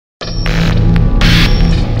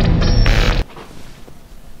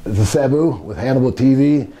is Sabu with Hannibal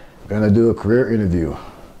TV. We're going to do a career interview.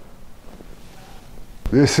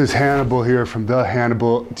 This is Hannibal here from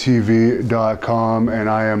thehannibaltv.com, and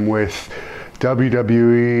I am with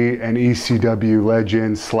WWE and ECW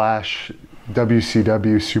legend /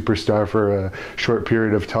 WCW superstar for a short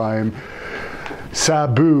period of time,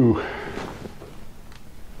 Sabu.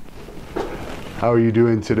 How are you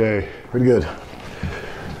doing today? Pretty good.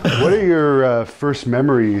 What are your first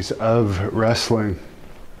memories of wrestling?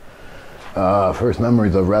 First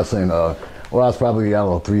memories of wrestling, well, I was probably, I don't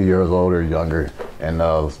know, 3 years old or younger, and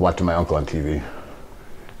was watching my uncle on TV.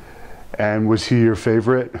 And was he your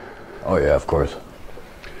favorite? Oh yeah, of course.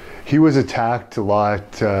 He was attacked a lot.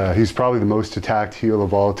 He's probably the most attacked heel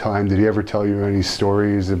of all time. Did he ever tell you any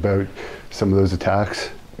stories about some of those attacks?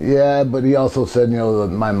 Yeah, but he also said, you know,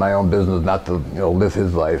 mind my own business, not to, you know, live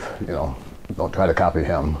his life, you know, don't try to copy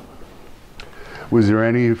him. Was there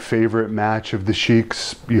any favorite match of the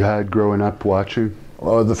Sheik's you had growing up watching?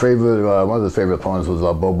 Well, the favorite, one of the favorite opponents was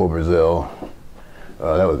Bobo Brazil. He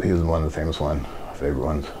was one of the favorite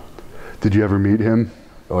ones. Did you ever meet him?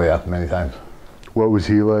 Oh yeah, many times. What was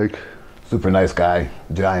he like? Super nice guy,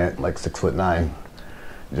 giant, like 6'9",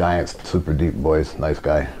 giant, super deep voice, nice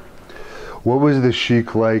guy. What was the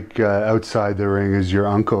Sheik like outside the ring as your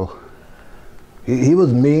uncle? He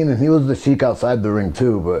was mean, and he was the Sheik outside the ring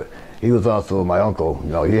too, but he was also my uncle. You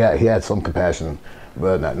know, he had some compassion,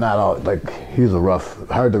 but not all. Like, he was rough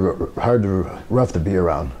to be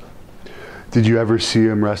around. Did you ever see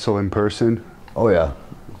him wrestle in person? Oh yeah.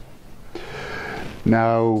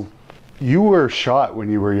 Now, you were shot when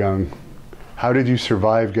you were young. How did you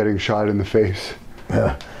survive getting shot in the face?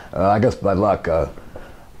 I guess by luck. I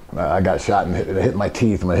got shot and it hit my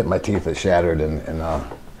teeth. When it hit my teeth, it shattered and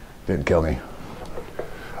didn't kill me.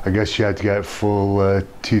 I guess you had to get full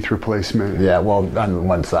teeth replacement. Yeah, well, on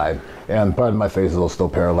one side. And part of my face is still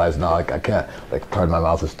paralyzed now. Like, I can't, like, part of my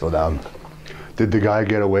mouth is still down. Did the guy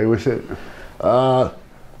get away with it?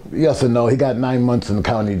 Yes and no. He got 9 months in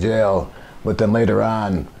county jail, but then later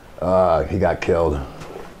on, he got killed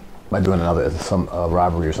by doing some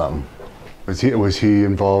robbery or something. Was he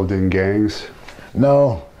involved in gangs?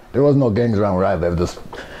 No, there was no gangs around where I lived. Just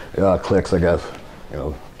cliques, I guess. You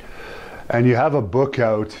know. And you have a book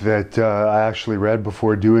out that I actually read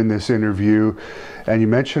before doing this interview, and you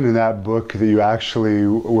mentioned in that book that you actually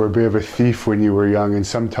were a bit of a thief when you were young, and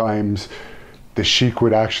sometimes the Sheik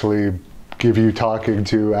would actually give you talking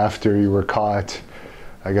to after you were caught.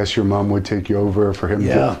 I guess your mom would take you over for him.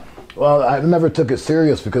 Yeah. Well, I never took it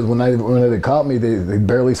serious because when they caught me, they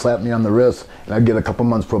barely slapped me on the wrist, and I'd get a couple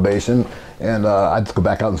months probation, and I'd just go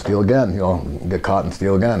back out and steal again. You know, get caught and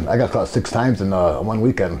steal again. I got caught 6 times in one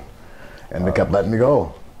weekend. And they kept letting me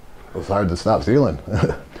go. It was hard to stop stealing.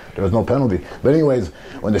 There was no penalty. But anyways,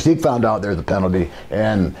 when the Sheik found out there was a penalty,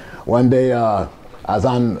 and one day I was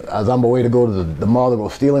on my way to go to the mall to go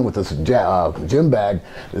stealing with this gym bag.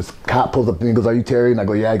 This cop pulls up to me and goes, "Are you Terry?" And I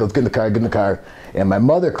go, "Yeah." He goes, "Get in the car, get in the car." And my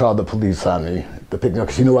mother called the police on me to pick me up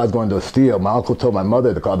because she knew I was going to steal. My uncle told my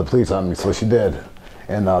mother to call the police on me, so she did.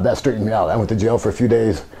 And that straightened me out. I went to jail for a few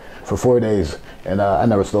days, for 4 days, and I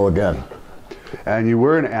never stole again. And you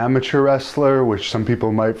were an amateur wrestler, which some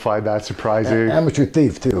people might find that surprising. Amateur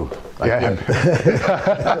thief too. I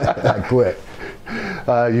quit.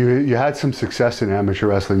 You had some success in amateur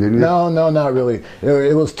wrestling, didn't you? No, not really.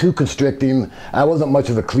 It was too constricting. I wasn't much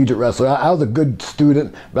of a collegiate wrestler. I was a good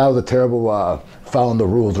student, but I was a terrible following the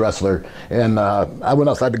rules wrestler. And I went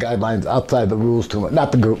outside the guidelines, outside the rules too much.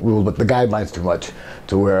 Not the rules, but the guidelines too much,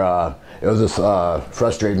 to where it was just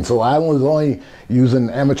frustrating. So I was only using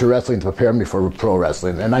amateur wrestling to prepare me for pro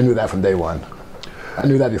wrestling, and I knew that from day one. I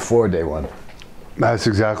knew that before day one. That's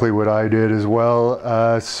exactly what I did as well.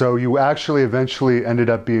 So you actually eventually ended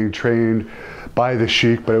up being trained by the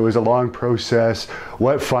Sheik, but it was a long process.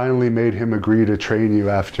 What finally made him agree to train you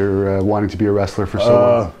after wanting to be a wrestler for so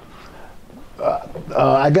long?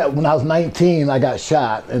 When I was 19, I got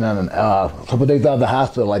shot, and then a couple of days out of the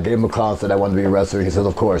hospital, I gave him a call and said I wanted to be a wrestler. He said,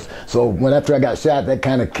 "Of course." So after I got shot, that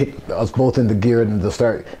kind of kicked us both into gear and to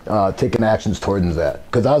start taking actions towards that.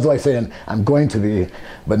 Because I was always saying I'm going to be,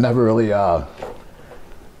 but never really,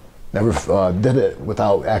 did it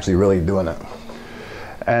without actually really doing it.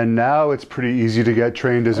 And now it's pretty easy to get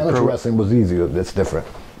trained as a pro. Wrestling was easy. It's different.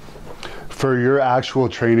 For your actual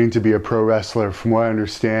training to be a pro wrestler, from what I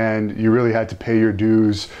understand, you really had to pay your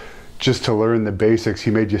dues just to learn the basics. He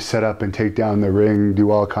made you set up and take down the ring, do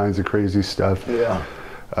all kinds of crazy stuff. Yeah.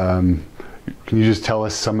 Can you just tell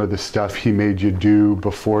us some of the stuff he made you do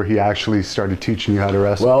before he actually started teaching you how to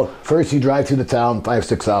wrestle? Well, first you drive through the town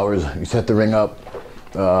 5-6 hours. You set the ring up,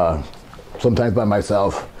 sometimes by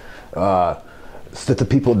myself. sit the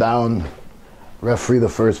people down, referee the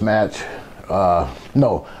first match.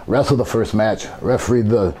 No, wrestle the first match, referee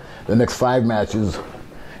the next 5 matches,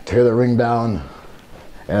 tear the ring down,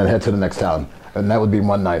 and head to the next town. And that would be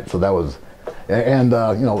one night. So that was, and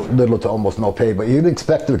you know, little to almost no pay. But you didn't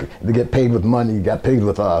expect to get paid with money. You got paid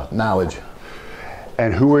with knowledge.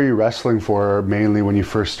 And who were you wrestling for mainly when you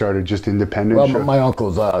first started? Just independent? Well, my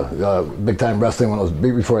uncle's big time wrestling when it was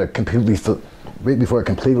before it completely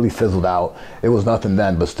fizzled out. It was nothing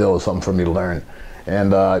then, but still it was something for me to learn.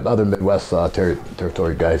 And other Midwest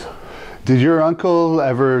territory guys. Did your uncle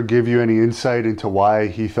ever give you any insight into why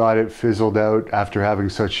he thought it fizzled out after having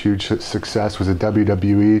such huge success? Was it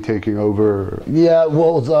WWE taking over? Yeah,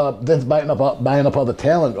 well, it was Vince buying up all the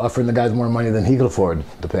talent, offering the guys more money than he could afford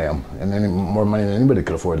to pay them, and more money than anybody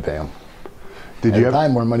could afford to pay them. At the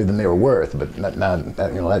time, more money than they were worth, but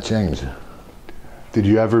that changed. Did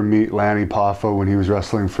you ever meet Lanny Poffo when he was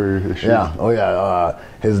wrestling for the Sheik? Yeah, oh yeah.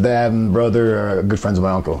 His dad and brother are good friends of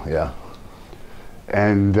my uncle, yeah.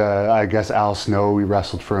 And I guess Al Snow, we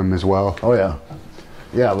wrestled for him as well. Oh yeah.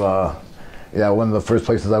 Yeah, one of the first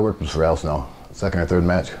places I worked was for Al Snow, second or third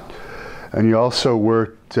match. And you also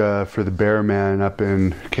worked for the Bear Man up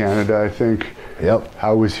in Canada, I think. Yep.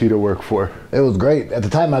 How was he to work for? It was great. At the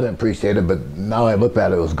time I didn't appreciate it, but now I look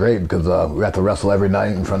at it, it was great because we got to wrestle every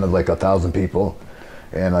night in front of like 1,000 people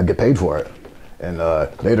and get paid for it. And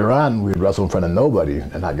later on, we'd wrestle in front of nobody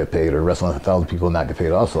and not get paid, or wrestle in 1,000 people and not get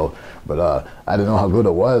paid also. But I didn't know how good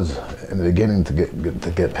it was in the beginning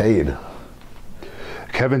to get paid.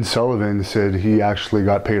 Kevin Sullivan said he actually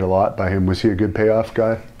got paid a lot by him. Was he a good payoff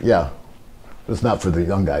guy? Yeah. It's not for the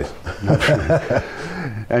young guys.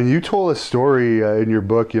 And you told a story in your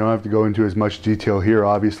book. You don't have to go into as much detail here.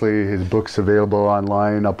 Obviously, his book's available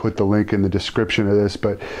online. I'll put the link in the description of this.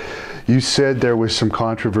 But you said there was some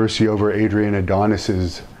controversy over Adrian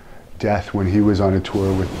Adonis's death when he was on a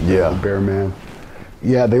tour with the Bear Man.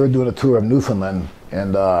 Yeah, they were doing a tour of Newfoundland,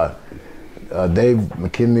 and Dave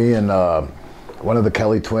McKinley and one of the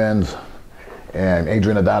Kelly twins and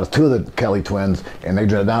Adrian Adonis, 2 of the Kelly twins, and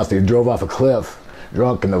Adrian Adonis, they drove off a cliff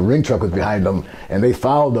drunk, and the ring truck was behind them, and they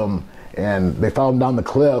followed them down the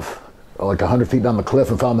cliff, like 100 feet down the cliff,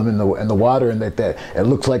 and found them in the water, and it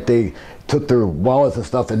looks like they took their wallets and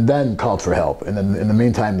stuff and then called for help. And then in the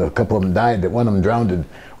meantime, a couple of them died. One of them drowned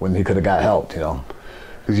when he could have got help, you know.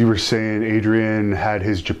 Because you were saying Adrian had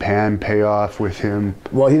his Japan payoff with him.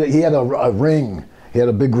 Well, he had a ring. He had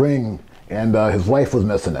a big ring, and his wife was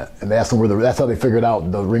missing it. And they asked him where that's how they figured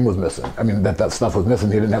out the ring was missing. I mean, that stuff was missing.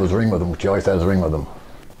 He didn't have his ring with him, which he always had his ring with him.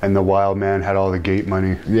 And the Wild Man had all the gate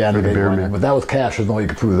money. Yeah, the Bear Man. But that was cash. There's no way you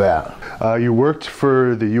could prove that. You worked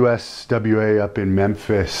for the USWA up in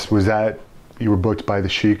Memphis. Was that, you were booked by the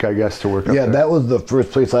Sheik, I guess, to work up there? Yeah, that was the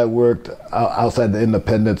first place I worked outside the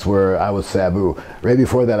Independence, where I was Sabu. Right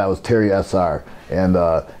before that, I was Terry SR. And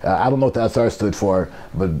I don't know what the SR stood for,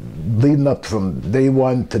 but leading up from day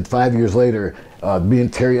 1 to 5 years later, being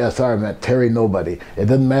Terry SR meant Terry Nobody. It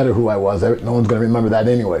didn't matter who I was. No one's going to remember that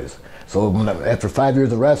anyways. So after 5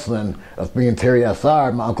 years of wrestling, of being Terry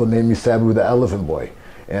SR, my uncle named me Sabu the Elephant Boy.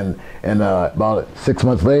 And about 6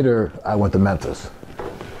 months later, I went to Memphis.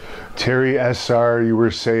 Terry SR, you were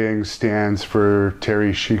saying, stands for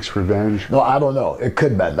Terry Sheik's Revenge? No, I don't know. It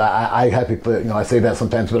could be. I say that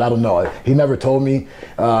sometimes, but I don't know. He never told me.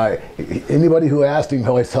 Anybody who asked him, he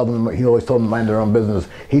always told them to mind their own business.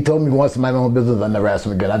 He told me once to mind my own business. I never asked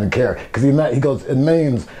him again. I didn't care, because he goes, it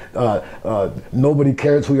means nobody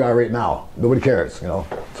cares who you are right now. Nobody cares, you know.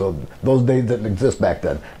 So those days didn't exist back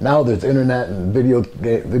then. Now there's internet and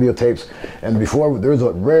videotapes, and before there was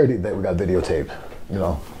a rarity that we got videotaped, you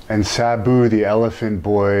know. And Sabu the Elephant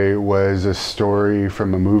Boy was a story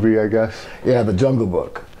from a movie, I guess? Yeah, The Jungle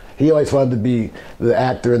Book. He always wanted to be the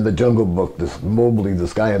actor in The Jungle Book, this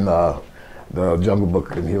guy in the Jungle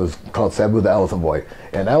Book, and he was called Sabu the Elephant Boy.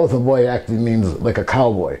 And Elephant Boy actually means like a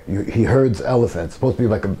cowboy. He herds elephants. It's supposed to be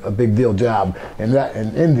like a big deal job in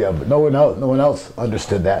India, but no one else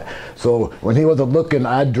understood that. So when he wasn't looking,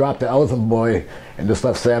 I'd drop the Elephant Boy and just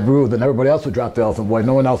left Sabu, then everybody else would drop the Elephant Boy.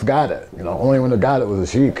 No one else got it. You know, only one that got it was the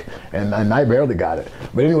Sheik, and I barely got it.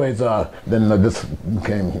 But anyways, then this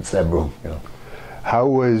became Sabu. You know. How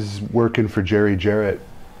was working for Jerry Jarrett?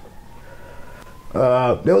 It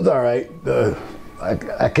was all right.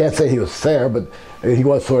 I can't say he was fair, but he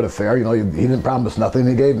was sort of fair. You know, he didn't promise nothing,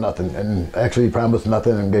 he gave nothing, and actually he promised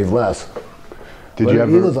nothing and gave less. He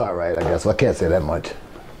was all right, I guess. Well, I can't say that much.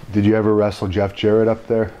 Did you ever wrestle Jeff Jarrett up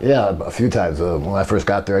there? Yeah, a few times. When I first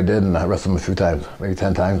got there, I did, and I wrestled him a few times, maybe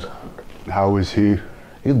 10 times. How was he?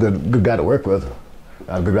 He was a good guy to work with.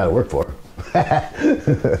 A good guy to work for.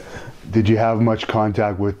 Did you have much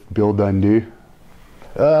contact with Bill Dundee?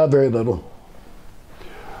 Very little.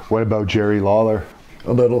 What about Jerry Lawler?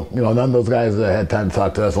 A little. You know, none of those guys had time to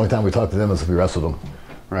talk to us. The only time we talked to them was if we wrestled them.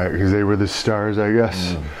 Right, because they were the stars, I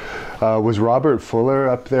guess. Was Robert Fuller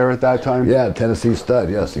up there at that time? Yeah, Tennessee stud.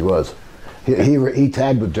 Yes, he was. He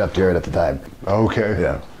tagged with Jeff Jarrett at the time. Okay.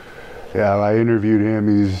 Yeah. Yeah, I interviewed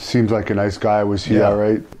him. He seems like a nice guy. Was he all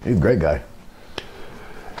right? He's a great guy.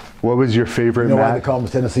 What was your favorite You know why match? they call him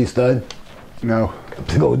Tennessee stud? No.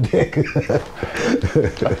 Big old dick.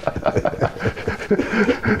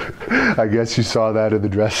 I guess you saw that in the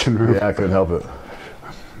dressing room. Yeah, I couldn't help it.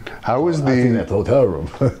 How was I seen that at the... the hotel room.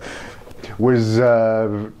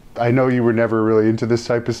 I know you were never really into this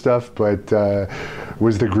type of stuff, but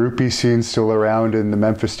was the groupie scene still around in the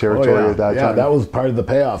Memphis territory at that time? Yeah, that was part of the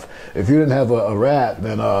payoff. If you didn't have a rat,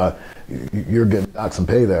 then you're getting knocked some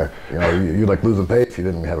pay there. You know, you're like losing pay if you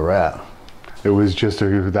didn't have a rat. It was just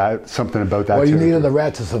something about that. Well, you territory. needed a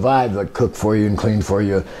rat to survive, like cook for you and clean for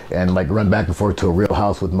you, and like run back and forth to a real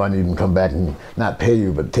house with money and come back and not pay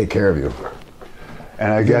you, but take care of you.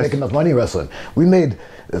 And I You guess make enough money wrestling. We made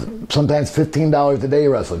sometimes $15 a day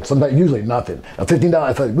wrestling. Sometimes, usually nothing.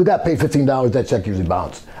 $15. If we got paid $15, that check usually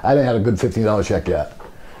bounced. I didn't have a good $15 check yet.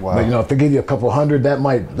 Wow. But you know, if they give you a couple hundred, that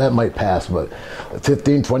might pass. But a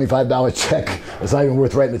 $15, $25 check, it's not even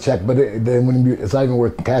worth writing the check. But it's not even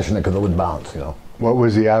worth cashing it because it would bounce. You know. what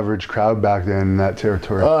was the average crowd back then in that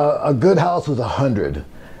territory? A good house was 100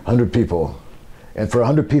 people, and for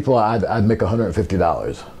 100 people, I'd make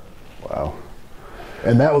 $150. Wow.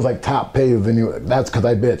 And that was like top pay venue. That's because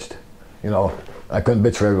I bitched. You know, I couldn't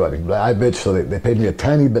bitch for everybody, but I bitched, so they paid me a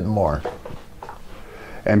tiny bit more.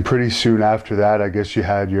 And pretty soon after that, I guess you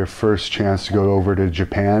had your first chance to go over to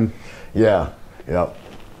Japan. Yeah, yep.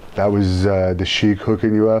 That was the Sheik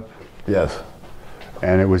hooking you up? Yes.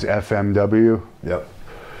 And it was FMW? Yep.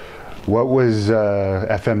 What was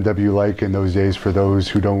FMW like in those days for those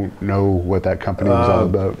who don't know what that company was all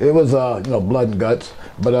about? It was, you know, blood and guts.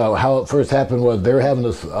 But how it first happened was they were having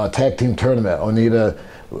this tag team tournament.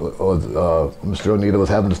 Mr. Onita was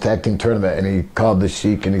having this tag team tournament, and he called the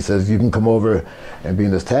Sheik and he says, "You can come over and be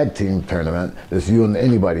in this tag team tournament. It's you and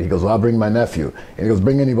anybody." He goes, "Well, I'll bring my nephew." And he goes,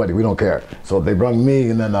 "Bring anybody, we don't care." So they brought me,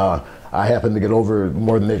 and then I happened to get over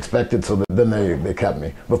more than they expected, so then they kept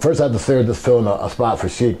me. But first I had to start just filling a spot for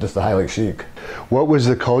Sheik, just to highlight Sheik. What was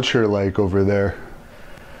the culture like over there?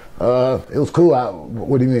 It was cool.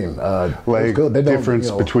 What do you mean? Like cool. difference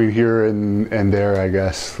between here and there, I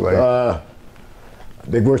guess. Like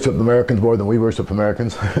they worship Americans more than we worship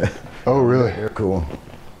Americans. Oh, really? They're cool.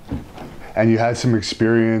 And you had some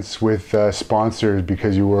experience with sponsors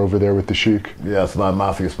because you were over there with the Sheik? Yeah, it's a lot of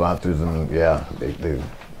mafia sponsors, and yeah,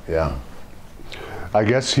 yeah. I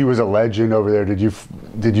guess he was a legend over there. Did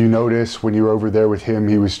you notice when you were over there with him,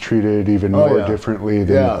 he was treated even more differently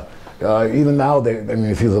than... Yeah. Even now, I mean,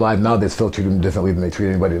 if he was alive now, they still treat him differently than they treat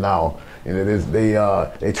anybody now. You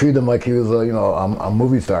know, they treat him like he was a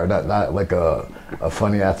movie star, not like a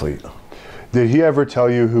funny athlete. Did he ever tell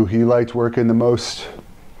you who he liked working the most?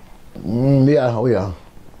 Yeah, oh yeah.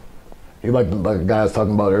 He liked the guy I was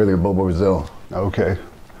talking about earlier, Bobo Brazil. Okay.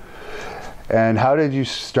 And how did you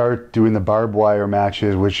start doing the barbed wire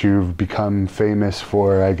matches, which you've become famous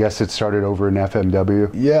for? I guess it started over in FMW.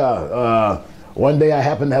 Yeah. One day I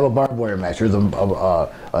happened to have a barbed wire match. There was an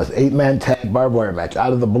 8-man tag barbed wire match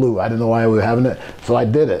out of the blue. I didn't know why we were having it, so I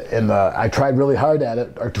did it. And I tried really hard at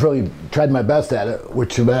it, or really tried my best at it,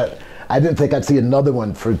 which meant I didn't think I'd see another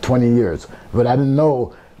one for 20 years. But I didn't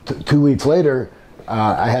know 2 weeks later,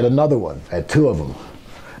 I had another one. I had 2 of them.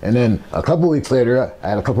 And then a couple weeks later, I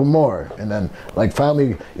had a couple more. And then, like,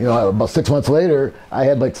 finally, you know, about 6 months later, I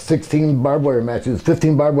had like 16 barbed wire matches,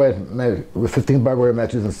 15 barbed wire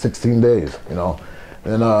matches in 16 days, you know.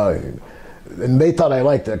 And they thought I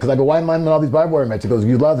liked it, because I go, "Why am I in all these barbed wire matches?" He goes,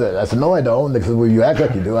 "You love it." I said, "No, I don't." They said, "Well, you act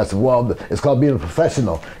like you do." I said, "Well, it's called being a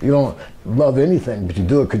professional. You don't love anything, but you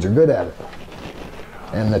do it because you're good at it.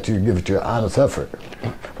 And that you give it your honest effort."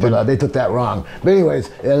 But they took that wrong. But anyways,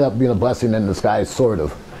 it ended up being a blessing in disguise, sort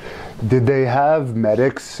of. Did they have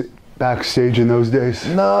medics backstage in those days?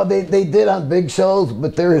 No, they did on big shows,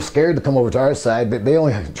 but they were scared to come over to our side. They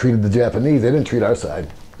only treated the Japanese. They didn't treat our side.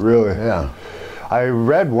 Really? Yeah. I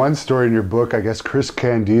read one story in your book. I guess Chris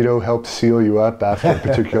Candido helped seal you up after a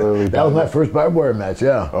particularly That was my first barbed wire match,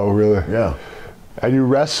 yeah. Oh, really? Yeah. And you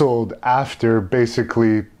wrestled after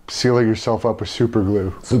basically sealing yourself up with super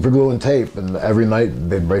glue. Super glue and tape, and every night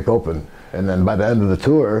they'd break open. And then by the end of the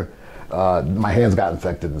tour, my hands got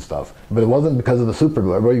infected and stuff. But it wasn't because of the super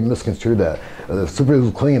glue. Everybody misconstrued that. The super glue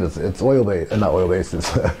is clean. It's oil-based, not oil-based,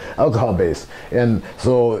 it's alcohol-based. And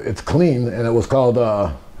so it's clean, and it was called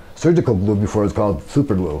surgical glue before it was called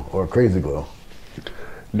super glue or crazy glue.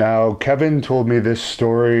 Now, Kevin told me this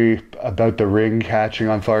story about the ring catching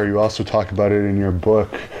on fire. You also talk about it in your book.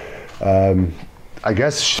 I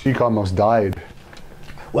guess Sheik almost died.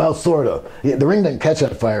 Well, sort of. The ring didn't catch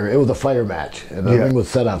on fire. It was a fire match. And the ring was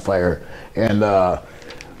set on fire. And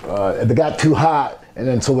it got too hot. And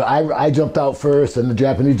then so I jumped out first, and the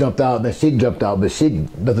Japanese jumped out, and then Sheik jumped out. But Sheik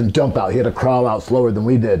doesn't jump out. He had to crawl out slower than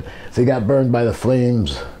we did. So he got burned by the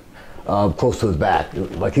flames close to his back.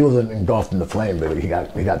 Like he wasn't engulfed in the flame, but he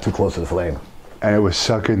got too close to the flame. And it was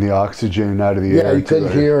sucking the oxygen out of the air. Yeah, you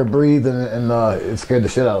couldn't hear or breathe, and it scared the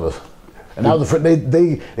shit out of us. And I was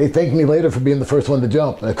they thanked me later for being the first one to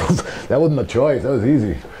jump. That wasn't a choice. That was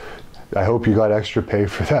easy. I hope you got extra pay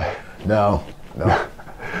for that. No.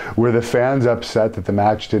 Were the fans upset that the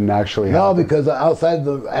match didn't actually happen? No, because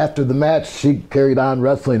after the match, she carried on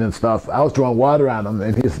wrestling and stuff. I was throwing water on him,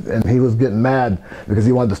 and he was getting mad because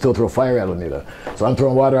he wanted to still throw fire at Onita. So I'm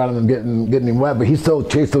throwing water on him and getting him wet, but he still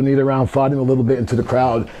chased Onita around, fought him a little bit into the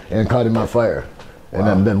crowd, and caught him on fire.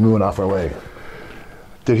 And then we went off our way.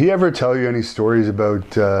 Did he ever tell you any stories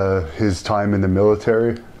about his time in the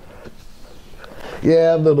military?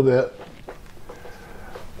 Yeah, a little bit.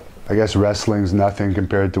 I guess wrestling's nothing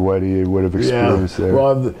compared to what he would have experienced there.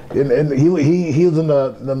 Well, and he was in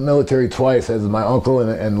the military twice as my uncle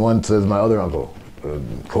and once as my other uncle,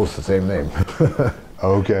 close to the same name.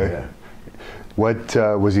 Okay. Yeah. What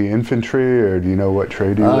was he, infantry, or do you know what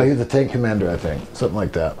trade he was? He was a tank commander, I think, something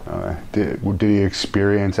like that. Did he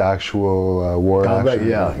experience actual war combat?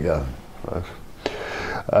 action?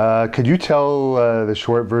 Yeah. Could you tell the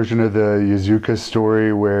short version of the Yazuka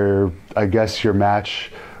story, where I guess your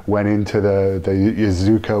match went into the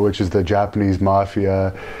Yazuka, which is the Japanese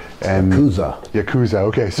mafia, and Yakuza.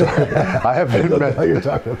 Okay, sorry. I haven't met. What you're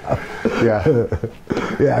talking about? Yeah.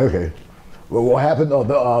 Yeah. Okay. Well, what happened? Oh,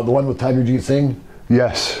 the one with Tiger Jeet Singh.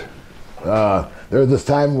 Yes. There was this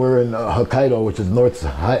time we're in Hokkaido, which is North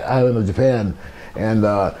Island of Japan, and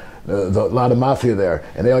there's a lot of mafia there,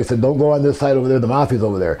 and they always said, "Don't go on this side over there. The mafia's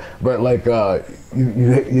over there." But like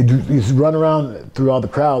you run around through all the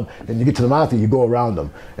crowd, and you get to the mafia, you go around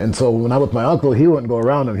them. And so when I was with my uncle, he wouldn't go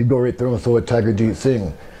around them; he'd go right through them. So with Tiger Jeet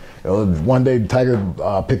Singh, one day Tiger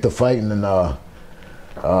picked a fight, and then I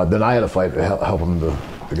had a fight to help him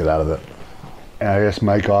to get out of it. And I guess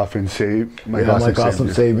Mike Awesome saved Mike Awesome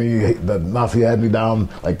saved me. The mafia had me down,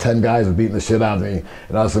 like 10 guys were beating the shit out of me.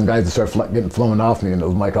 And all of a sudden guys would start getting flown off me, and it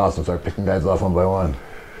was Mike Awesome started picking guys off one by one.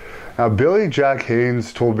 Now, Billy Jack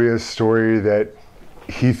Haynes told me a story that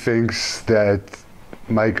he thinks that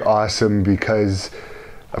Mike Awesome, because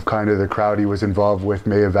of kind of the crowd he was involved with,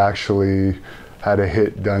 may have actually had a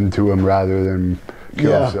hit done to him rather than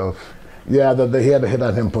kill himself. Yeah, he had a hit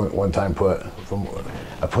on him one time.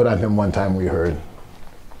 I put on him one time, we heard.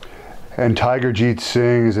 And Tiger Jeet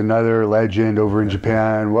Singh is another legend over in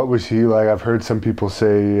Japan. What was he like? I've heard some people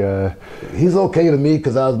say... He's okay to me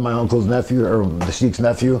because I was my uncle's nephew, or the Sheik's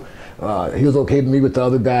nephew. He was okay to me with the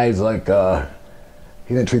other guys. Like,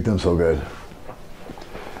 he didn't treat them so good.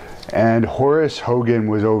 And Horace Hogan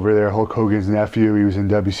was over there, Hulk Hogan's nephew. He was in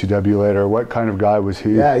WCW later. What kind of guy was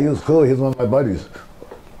he? Yeah, he was cool. He was one of my buddies.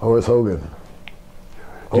 Horace Hogan.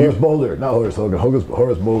 Horace Boulder, not Horace Hogan. Horace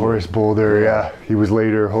Boulder. Horace Boulder, yeah. He was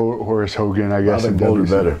later Horace Hogan, I guess. I think Boulder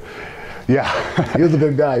better. Yeah. He was a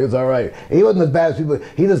good guy. He was all right. He wasn't as bad as people.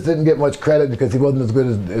 He just didn't get much credit because he wasn't as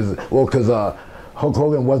good because Hulk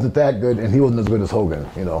Hogan wasn't that good, and he wasn't as good as Hogan,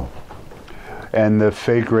 you know. And the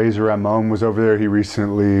fake Razor Ramon was over there. He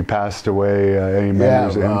recently passed away. Any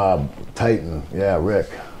memories of him? Titan. Yeah, Rick.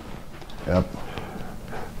 Yep.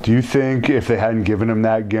 Do you think if they hadn't given him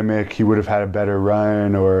that gimmick, he would have had a better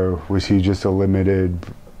run, or was he just a limited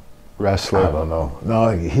wrestler? I don't know. No,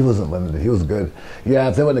 he wasn't limited. He was good. Yeah,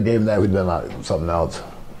 if they wouldn't have gave him that, we'd done something else.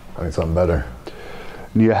 I think something better.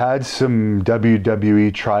 You had some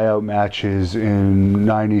WWE tryout matches in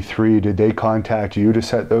 '93. Did they contact you to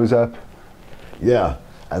set those up? Yeah,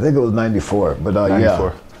 I think it was '94. But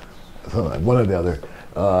 94. Yeah, one or the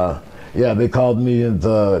other. Yeah, they called me and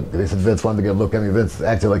they said Vince wanted to get a look at me. Vince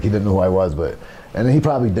acted like he didn't know who I was, and he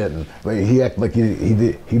probably didn't. But he acted like he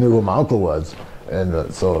knew who my uncle was, and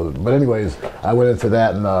But anyways, I went in for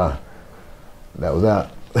that, and that was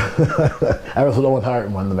that. I wrestled Owen Hart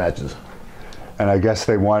in one of the matches. And I guess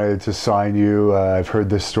they wanted to sign you. I've heard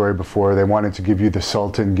this story before. They wanted to give you the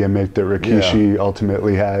Sultan gimmick that Rikishi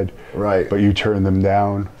ultimately had. Right. But you turned them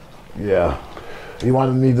down. Yeah. They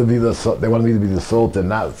wanted me to be the Sultan,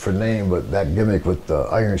 not for name, but that gimmick with the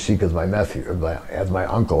Iron Sheik as my nephew, as my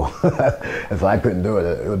uncle. And so I couldn't do it.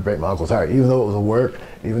 It would break my uncle's heart. Even though it was a work,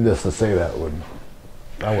 even just to say that I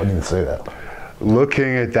wouldn't even say that.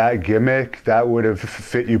 Looking at that gimmick, that would have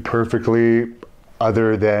fit you perfectly.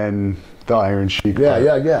 other than the Iron Sheik?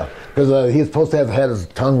 Yeah. Because he's supposed to have had his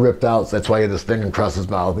tongue ripped out, so that's why he had this thing across his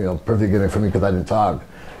mouth. Perfect gimmick for me because I didn't talk.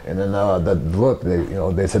 And then the look,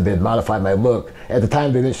 they said they'd modified my look. At the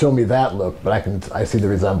time, they didn't show me that look, but I see the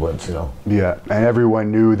resemblance, Yeah, and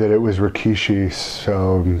everyone knew that it was Rikishi,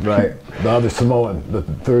 so... Right, the other Samoan, the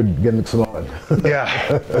third gimmick Samoan. Yeah.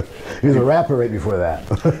 He was a rapper right before that.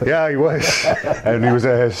 Yeah, he was. And he was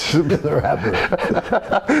a rapper.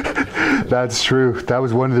 That's true. That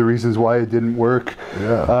was one of the reasons why it didn't work.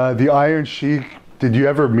 Yeah. The Iron Sheik, did you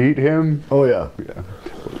ever meet him? Oh, yeah.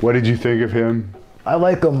 What did you think of him? I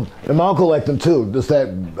like him, and my uncle liked him too. Just that,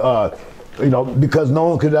 because no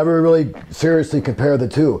one could ever really seriously compare the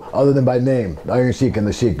two, other than by name. The Iron Sheik and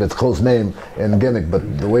the Sheik, that's close name and gimmick.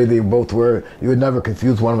 But the way they both were, you would never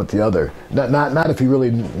confuse one with the other. Not if you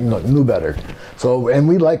really knew better. So, and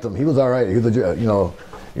we liked him. He was all right. He was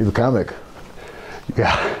he's a comic.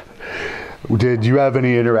 Yeah. Did you have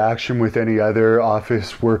any interaction with any other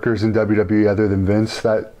office workers in WWE other than Vince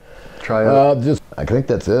that tryout? I think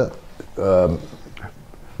that's it.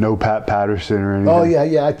 No Pat Patterson or anything? Oh,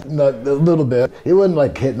 yeah, a little bit. He wasn't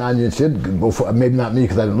like hitting on you and shit. Maybe not me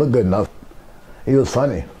because I didn't look good enough. He was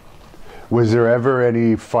funny. Was there ever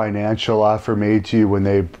any financial offer made to you when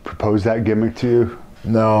they proposed that gimmick to you?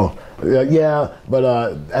 No. Yeah, but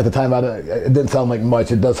at the time, it didn't sound like much.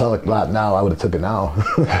 It does sound like a lot now. I would have took it now.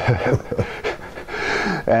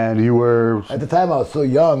 And you were... At the time, I was so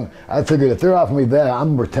young, I figured if they're offering me that,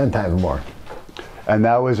 I'm worth 10 times more. And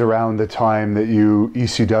that was around the time that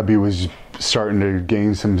ECW was starting to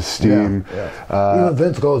gain some steam. Yeah. Even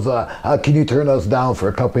Vince goes, how can you turn us down for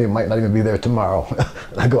a company that might not even be there tomorrow?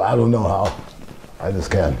 I go, I don't know how. I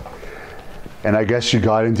just can. And I guess you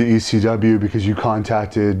got into ECW because you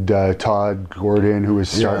contacted Todd Gordon, who was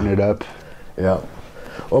starting it up. Yeah.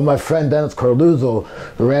 Well, my friend Dennis Corluzzo,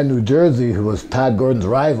 who ran New Jersey, who was Todd Gordon's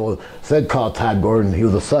rival, said call Todd Gordon. He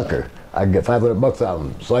was a sucker. I could get $500 out of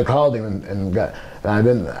him. So I called him and I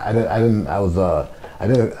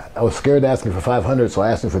was scared to ask him for 500, so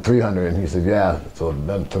I asked him for 300, and he said yeah. So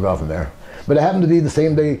then took off from there. But it happened to be the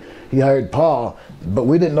same day he hired Paul, but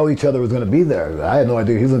we didn't know each other was going to be there. I had no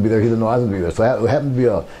idea he was going to be there. He didn't know I was going to be there. So it happened to be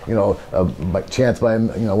a chance by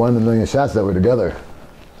one in a million shots that we're together.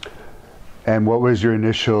 And what was your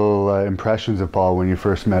initial impressions of Paul when you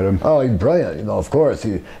first met him? Oh, he's brilliant, of course.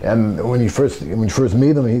 And when you first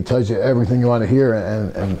meet him, he tells you everything you want to hear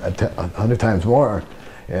and 100 times more.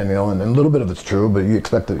 And and a little bit of it's true, but you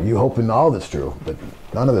hoping all of it's true, but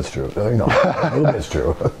none of it's true. A little bit's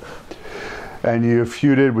true. And you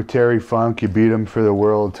feuded with Terry Funk. You beat him for the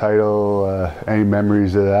world title. Any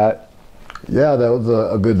memories of that? Yeah, that was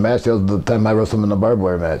a good match. That was the time I wrestled him in a barbed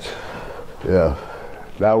wire match. Yeah.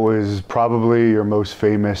 That was probably your most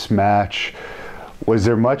famous match. Was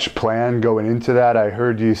there much plan going into that? I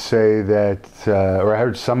heard you say that, or I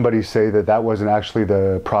heard somebody say that wasn't actually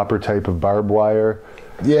the proper type of barbed wire.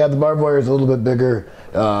 Yeah, the barbed wire is a little bit bigger.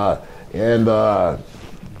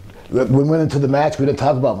 When we went into the match, we didn't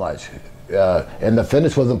talk about much. And the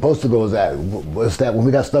finish wasn't supposed to go as that. Was that when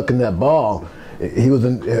we got stuck in that ball,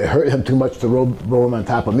 it hurt him too much to roll him on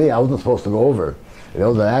top of me. I wasn't supposed to go over. It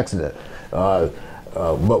was an accident.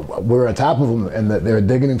 But we were on top of him, and they were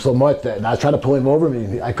digging him so much that I tried to pull him over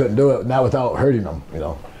me. I couldn't do it, not without hurting him.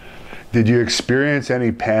 Did you experience any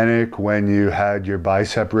panic when you had your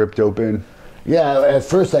bicep ripped open? Yeah, at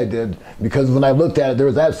first I did, because when I looked at it, there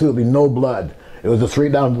was absolutely no blood. It was just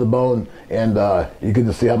straight down to the bone, and you could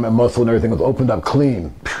just see how my muscle and everything was opened up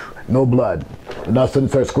clean. No blood. And all of a sudden it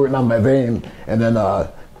started squirting out my vein, and then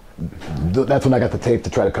that's when I got the tape to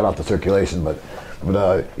try to cut off the circulation. But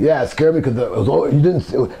yeah, it scared me because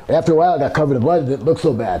after a while it got covered in blood. It didn't look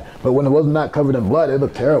so bad. But when it was not covered in blood, it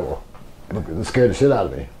looked terrible. It scared the shit out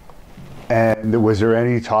of me. And was there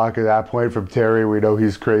any talk at that point from Terry? We know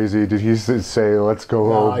he's crazy. Did he say, let's go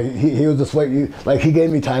home? He was just like he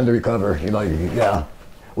gave me time to recover, yeah,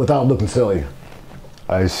 without looking silly.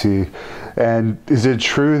 I see. And is it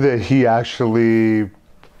true that he actually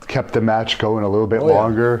kept the match going a little bit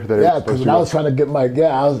longer? Yeah, because when I was trying to get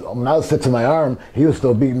when I was fixing my arm, he was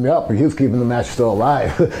still beating me up, but he was keeping the match still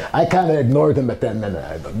alive. I kind of ignored him at that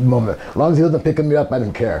moment. As long as he wasn't picking me up, I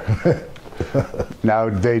didn't care. Now,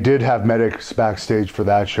 they did have medics backstage for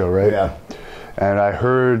that show, right? Yeah. And I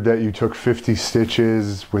heard that you took 50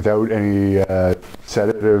 stitches without any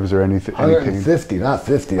sedatives or anything. 150, not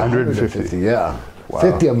 50. 150, yeah. Wow.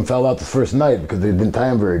 50 of them fell out the first night because they didn't tie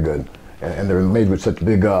them very good. And they were made with such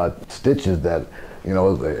big stitches that, it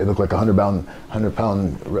looked like a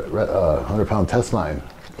 100-pound test line.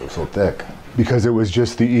 It was so thick. Because it was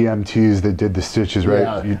just the EMTs that did the stitches,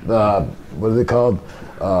 right? Yeah, what are they called?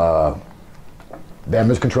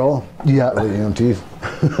 Damage control? Yeah. The EMTs.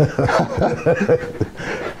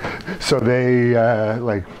 So they,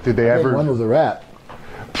 did they ever... One was a rat.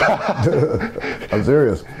 I'm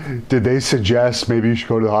serious. Did they suggest maybe you should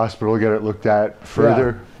go to the hospital, get it looked at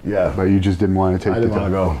further? Yeah. But you just didn't want to take the time? I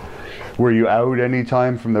didn't want to go. Were you out any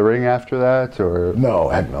time from the ring after that, or? No,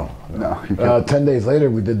 heck no. No. 10 days later,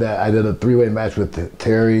 we did that. I did a 3-way match with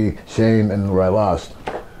Terry, Shane, and where I lost.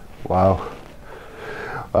 Wow.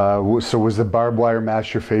 So was the barbed wire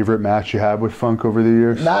match your favorite match you had with Funk over the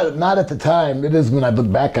years? Not at the time. It is when I look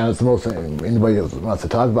back on it. It's the most anybody else wants to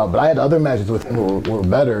talk about. But I had other matches with him were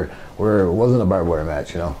better, where it wasn't a barbed wire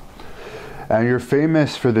match, you know. And you're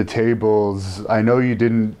famous for the tables. I know you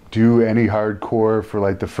didn't do any hardcore for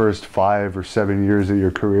like the first 5 or 7 years of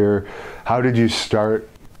your career. How did you start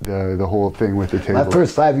the whole thing with the table? My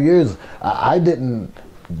first 5 years, I didn't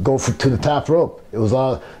go to the top rope. It was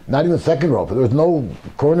all, not even second rope. There was no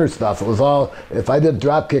corner stuff. It was all, if I did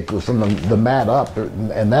drop kick, it was from the mat up,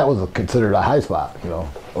 and that was considered a high spot, you know,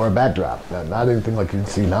 or a backdrop. Not anything like you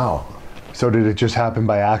see now. So did it just happen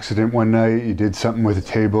by accident one night? You did something with a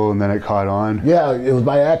table and then it caught on? Yeah, it was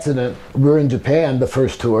by accident. We were in Japan the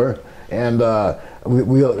first tour, and we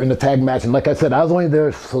were in a tag match. And like I said, I was only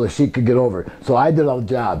there so the Sheik could get over. So I did all the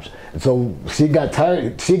jobs. And so Sheik got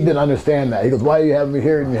tired. Sheik didn't understand that. He goes, "Why are you having me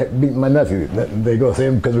here and you're beating my nephew?" They go,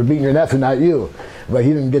 "Same, because we're beating your nephew, not you." But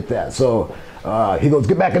he didn't get that. So he goes,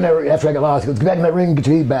 "Get back in there." After I got lost, he goes, "Get back in that ring and get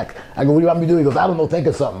your heat back." I go, "What do you want me to do?" He goes, "I don't know, think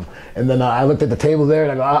of something." And then I looked at the table there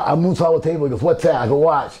and I go, "I'll moonsault the table." He goes, "What's that?" I go,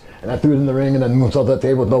 "Watch." And I threw it in the ring and then moonsaulted the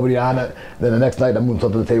table with nobody on it. Then the next night I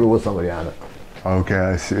moonsaulted the table with somebody on it. Okay,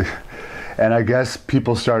 I see. And I guess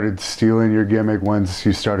people started stealing your gimmick once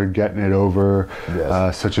you started getting it over,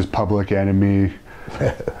 Yes. Such as Public Enemy.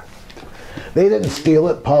 They didn't steal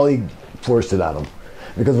it, Paulie forced it on him.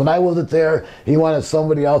 Because when I wasn't there, he wanted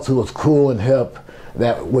somebody else who was cool and hip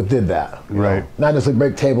that did that. Right. Know? Not necessarily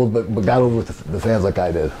break tables, but got over with the fans like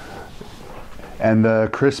I did. And the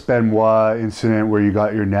Chris Benoit incident where you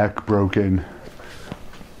got your neck broken,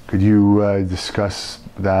 could you discuss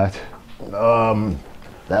that?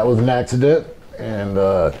 That was an accident, and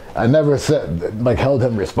I never held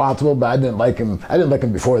him responsible, but I didn't like him. I didn't like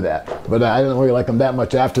him before that, but I didn't really like him that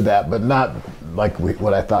much after that. But not like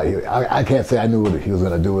what I thought he. I can't say I knew what he was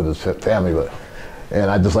going to do with his family, and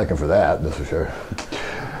I dislike him for that, that's for sure.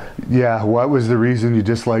 Yeah, what was the reason you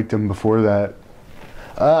disliked him before that?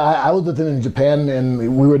 I was with him in Japan, and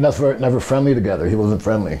we were never friendly together. He wasn't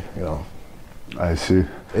friendly, you know. I see.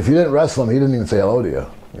 If you didn't wrestle him, he didn't even say hello to you,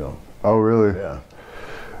 you know. Oh, really? Yeah.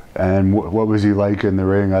 And what was he like in the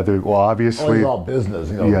ring? Well, obviously... Well, it was all business,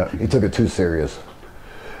 you know. Yeah. He took it too serious.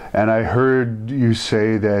 And I heard you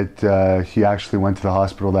say that he actually went to the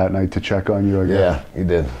hospital that night to check on you again. Yeah, he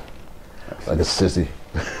did. Like a sissy.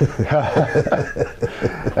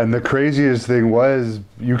 And the craziest thing was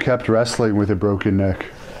you kept wrestling with a broken neck.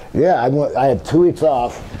 Yeah, I had 2 weeks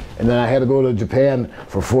off, and then I had to go to Japan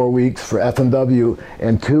for 4 weeks for FMW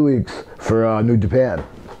and 2 weeks for New Japan.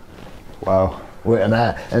 Wow.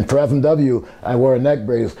 And for FMW, I wore a neck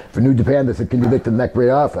brace. For New Japan, they said, "Can you take the neck brace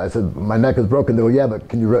off?" I said, "My neck is broken." They go, "Yeah, but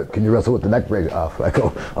can you wrestle with the neck brace off?" I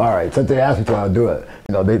go, "All right." Since they asked me to, I'll do it.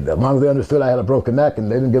 You know, as long as they understood I had a broken neck, and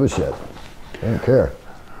they didn't give a shit. They didn't care.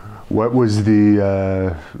 What was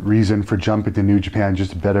the reason for jumping to New Japan?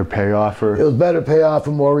 Just a better payoff, or? It was better payoff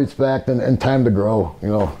and more respect and time to grow. You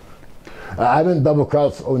know, I didn't double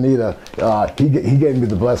cross Onita. He gave me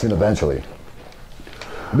the blessing eventually.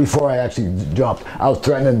 Before I actually jumped, I was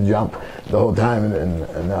threatening to jump the whole time, and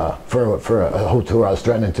for a whole tour I was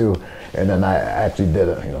threatening to, and then I actually did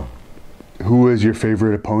it. You know. Who was your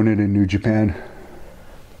favorite opponent in New Japan?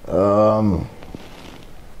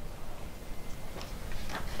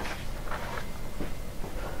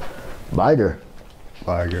 Libre.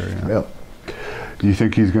 Liger, yeah. Yep. Do you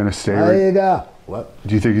think he's going to stay? What?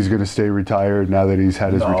 Do you think he's going to stay retired now that he's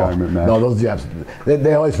had his retirement match? No, those Japs,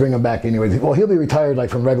 they always bring him back anyways. Well, he'll be retired like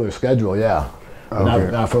from regular schedule, yeah.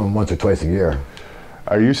 Okay. Not from once or twice a year.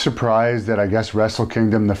 Are you surprised that I guess Wrestle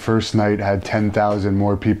Kingdom the first night had 10,000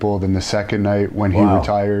 more people than the second night when he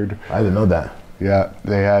retired? I didn't know that. Yeah,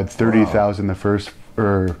 they had 30,000 the first,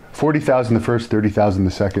 or 40,000 the first, 30,000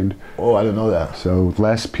 the second. Oh, I didn't know that. So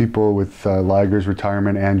less people with Liger's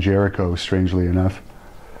retirement and Jericho, strangely enough.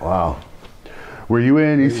 Wow. Were you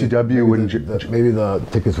in ECW when... Maybe the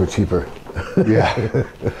tickets were cheaper. Yeah.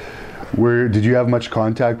 Did you have much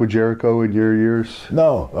contact with Jericho in your years?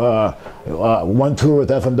 No. One tour with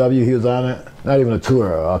FMW, he was on it. Not even a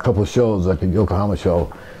tour, a couple of shows, like the Yokohama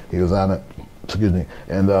show, he was on it. Excuse me.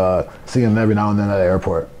 And see him every now and then at the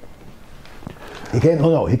airport. He came.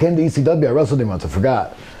 No, he came to ECW. I wrestled him once. I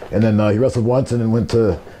forgot. And then he wrestled once, and then went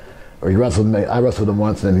to, or he wrestled me. I wrestled him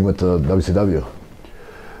once, and then he went to WCW.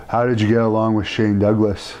 How did you get along with Shane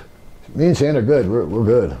Douglas? Me and Shane are good. We're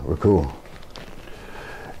good. We're cool.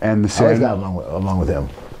 And the I always got along with him.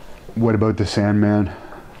 What about the Sandman?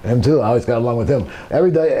 Him too. I always got along with him.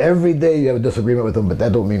 Every day you have a disagreement with him, but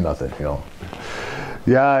that don't mean nothing, you know.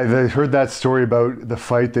 Yeah, I heard that story about the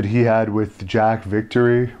fight that he had with Jack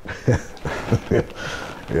Victory.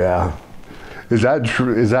 Yeah. Is that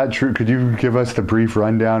true? Is that true? Could you give us the brief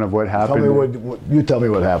rundown of what happened? Tell me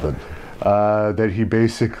what happened. That he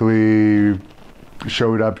basically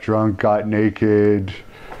showed up drunk, got naked,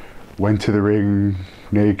 went to the ring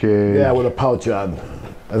naked. Yeah, with a pouch on.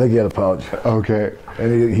 I think he had a pouch. Okay.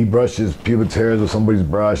 And he brushed his pubic hairs with somebody's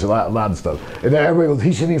brush, a lot of stuff. And then everybody goes,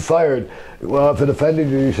 he should be fired. Well, if it offended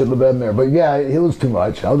you, you shouldn't have been there. But yeah, it was too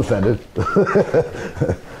much. I was offended.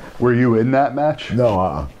 Were you in that match?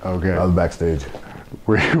 No, Okay. I was backstage.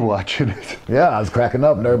 Were you watching it? Yeah, I was cracking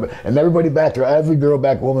up. And everybody back there, every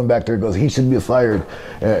woman back there goes, he should be fired.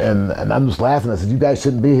 And I'm just laughing. I said, you guys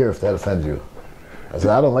shouldn't be here if that offends you. I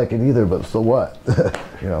said, I don't like it either, but so what?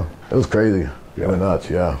 You know, it was crazy. It went nuts,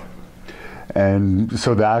 yeah. And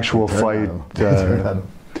so the actual fight,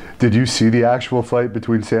 did you see the actual fight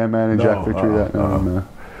between Sandman and Jack Victory? No.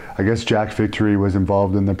 I guess Jack Victory was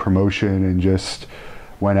involved in the promotion and just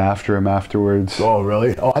went after him afterwards. Oh,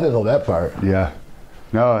 really? Oh, I didn't know that part. Yeah.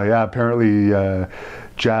 No, yeah, apparently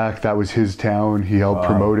Jack, that was his town. He helped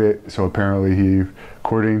promote it. So apparently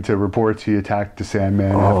according to reports, he attacked the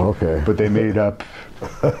Sandman. Oh, okay. But they made up.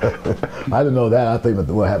 I didn't know that. I think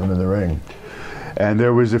about what happened in the ring. And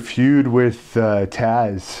there was a feud with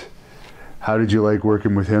Taz. How did you like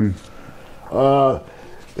working with him?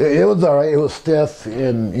 It was all right. It was stiff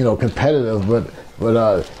and, you know, competitive, but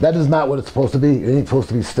that is not what it's supposed to be. It ain't supposed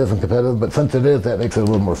to be stiff and competitive, but since it is, that makes it a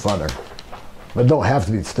little more funner. But it don't have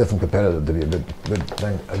to be stiff and competitive to be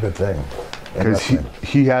a good thing. Because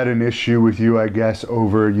he had an issue with you, I guess,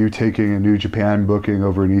 over you taking a New Japan booking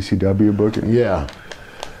over an ECW booking. Yeah.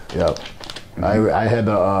 I had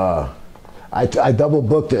I double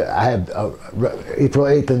booked it. I had April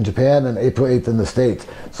 8th in Japan and April 8th in the States.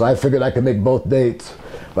 So I figured I could make both dates.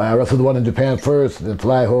 But I wrestled the one in Japan first, then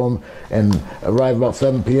fly home and arrive about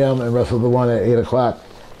 7 p.m. and wrestled the one at 8 o'clock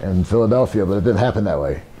in Philadelphia, but it didn't happen that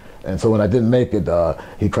way. And so when I didn't make it,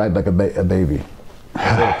 he cried like a baby.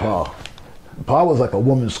 Paul. Paul was like a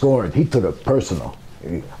woman scorned. He took it personal.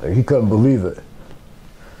 He couldn't believe it.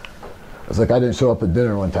 It's like I didn't show up at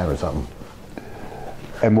dinner one time or something.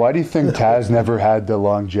 And why do you think Taz never had the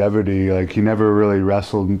longevity? Like, he never really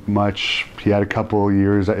wrestled much. He had a couple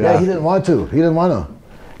years. Yeah, he didn't want to. He didn't want to.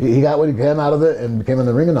 He got what he can out of it and became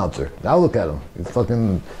the ring announcer. Now look at him. He's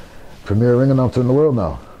fucking premier ring announcer in the world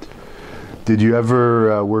now. Did you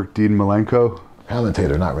ever work Dean Malenko?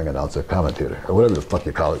 Commentator, not ring announcer. Commentator, or whatever the fuck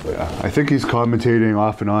you call it. Yeah, I think he's commentating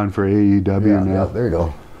off and on for AEW now. Yeah, there you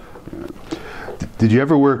go. Did you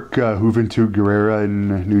ever work Juventud Guerrera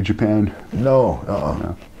in New Japan?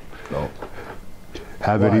 No. No.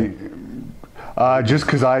 Have any? Just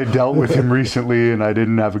because I dealt with him recently and I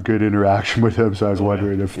didn't have a good interaction with him, so I was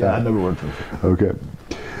wondering if that. Yeah, I never worked with him. Okay.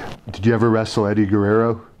 Did you ever wrestle Eddie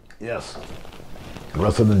Guerrero? Yes. I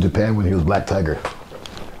wrestled in Japan when he was Black Tiger.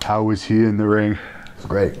 How was he in the ring? It's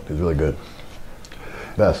great. He's really good.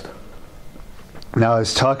 Best. Now, I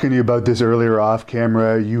was talking to you about this earlier off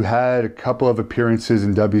camera. You had a couple of appearances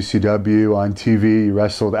in WCW on TV. You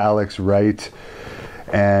wrestled Alex Wright,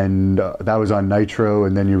 and that was on Nitro,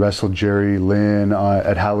 and then you wrestled Jerry Lynn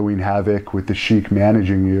at Halloween Havoc with the Sheik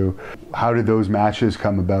managing you. How did those matches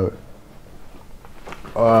come about?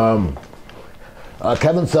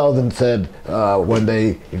 Kevin Sullivan said one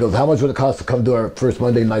day, he goes, how much would it cost to come to our first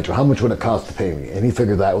Monday Nitro? How much would it cost to pay me? And he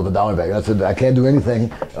figured that was $1 back. I said, I can't do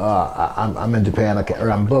anything. I'm in Japan,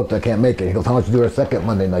 or I'm booked, I can't make it. He goes, how much to do our second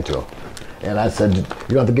Monday Nitro? And I said, you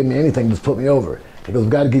don't have to give me anything, just put me over. He goes,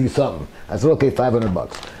 we've got to give you something. I said, okay,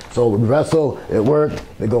 $500. So we wrestle, it worked.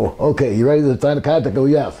 They go, okay, you ready to sign the contract? I go,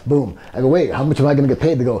 yes, boom. I go, wait, how much am I going to get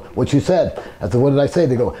paid? They go, what you said. I said, what did I say?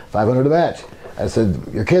 They go, $500 a match. I said,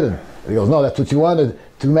 you're kidding. He goes, no, that's what you wanted.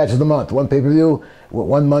 2 matches a month, 1 pay-per-view,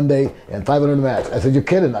 1 Monday, and $500 a match. I said, you're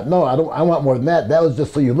kidding. No, I want more than that. That was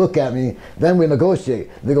just so you look at me, then we negotiate.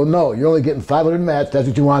 They go, no, you're only getting $500 a match. That's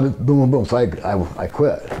what you wanted. Boom, boom, boom. So I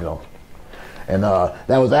quit, you know. And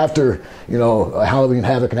that was after, you know, Halloween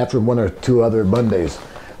Havoc and after 1 or 2 other Mondays.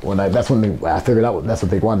 That's when I figured out that's what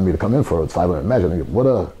they wanted me to come in for, was $500 a match. I mean, what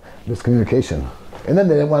a miscommunication. And then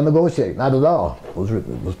they didn't want to negotiate, not at all. It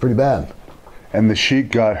was pretty bad. And the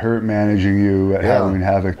Sheik got hurt managing you at Halloween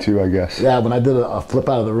Havoc too, I guess. Yeah, when I did a flip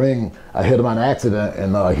out of the ring, I hit him on accident,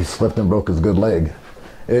 and he slipped and broke his good leg.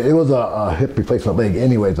 It was a hip replacement leg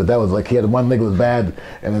anyways, but that was like he had one leg was bad,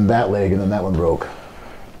 and then that leg, and then that one broke.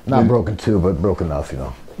 Not broken too, but broke enough, you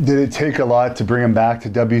know. Did it take a lot to bring him back to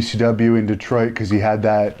WCW in Detroit because he had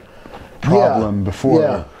that problem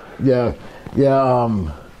before? Yeah.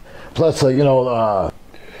 Plus,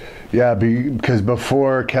 yeah, because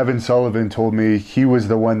before Kevin Sullivan told me he was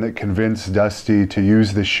the one that convinced Dusty to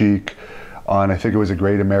use the Sheik on, I think it was a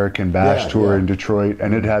Great American Bash tour in Detroit,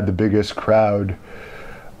 and it had the biggest crowd.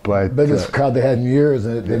 But biggest crowd they had in years,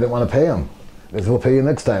 and they didn't want to pay him. They said, "We'll pay you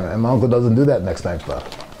next time." And my uncle doesn't do that next time stuff.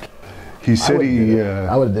 He said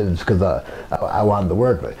I would have did it just because I wanted to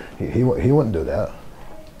work, but he wouldn't do that.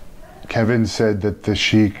 Kevin said that the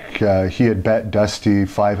Sheik, he had bet Dusty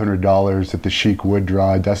 $500 that the Sheik would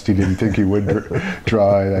draw. Dusty didn't think he would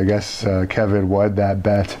draw. I guess Kevin won that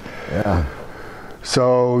bet. Yeah.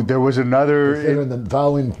 So there was another... In the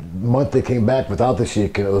following month they came back without the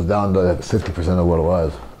Sheik, and it was down to 50% of what it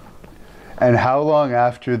was. And how long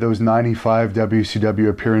after those 95 WCW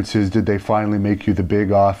appearances did they finally make you the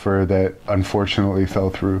big offer that unfortunately fell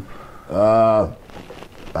through?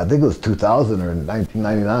 I think it was 2000 or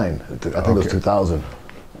 1999. I think it was 2000.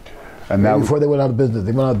 And that before they went out of business.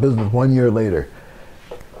 They went out of business 1 year later.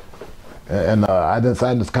 And I didn't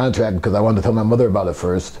sign this contract because I wanted to tell my mother about it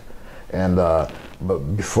first. And but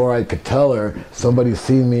before I could tell her, somebody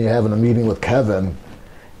seen me having a meeting with Kevin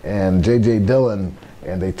and J.J. Dillon,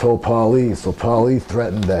 and they told Paul Lee. So Paul Lee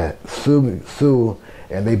threatened to sue,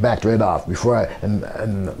 and they backed right off. Before I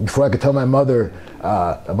could tell my mother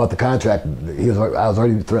about the contract, I was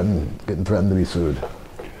already getting threatened to be sued.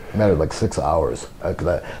 It mattered like 6 hours. If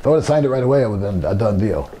I would have signed it right away, it would have been a done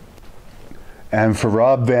deal. And for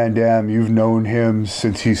Rob Van Dam, you've known him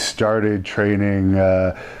since he started training.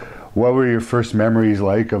 What were your first memories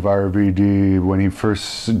like of RVD when he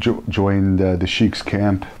first joined the Sheik's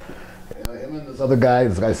camp? Him and this other guy,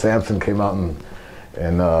 Samson, came out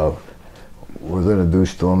and was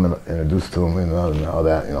introduced to him and all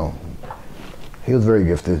that, you know. He was very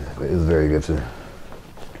gifted. He was very gifted.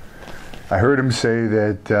 I heard him say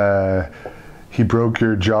that he broke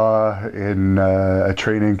your jaw in a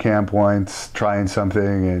training camp once, trying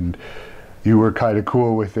something, and you were kind of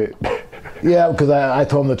cool with it. Yeah, because I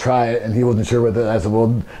told him to try it, and he wasn't sure with it. I said, well,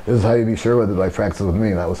 this is how you be sure with it, like practice with me,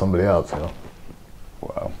 not with somebody else, you know.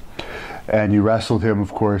 Wow. And you wrestled him,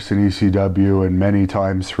 of course, in ECW and many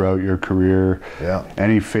times throughout your career. Yeah.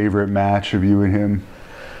 Any favorite match of you and him?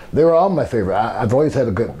 They were all my favorite. I've always had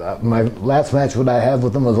a good, my last match that I had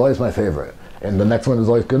with him was always my favorite. And the next one is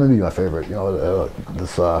always going to be my favorite. You know,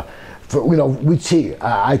 we cheat.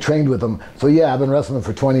 I trained with him. So yeah, I've been wrestling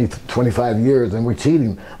for 20, 25 years, and we're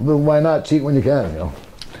cheating. But why not cheat when you can, you know?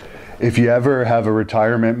 If you ever have a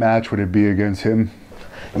retirement match, would it be against him?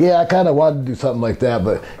 Yeah, I kind of wanted to do something like that,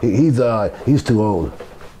 but he's too old.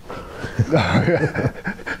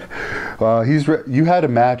 Well, you had a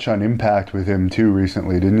match on Impact with him too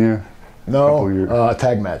recently, didn't you? No, a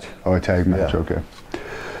tag match. Oh, a tag match, okay.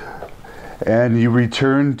 And you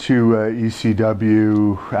returned to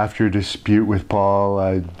ECW after a dispute with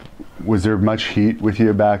Paul. Was there much heat with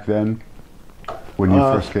you back then when you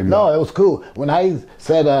first came back? No, it was cool. When I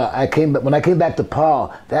said when I came back to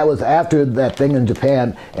Paul, that was after that thing in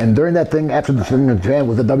Japan, and during that thing, after the thing in Japan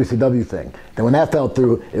was the WCW thing. Then when that fell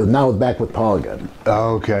through, now it's back with Paul again.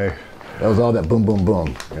 Oh, okay. That was all that boom, boom,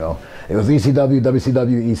 boom, you know. It was ECW,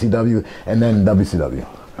 WCW, ECW, and then WCW.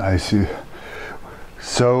 I see.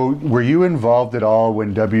 So, were you involved at all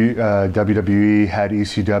when WWE had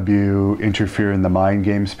ECW interfere in the Mind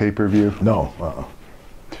Games pay-per-view? No.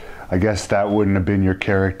 I guess that wouldn't have been your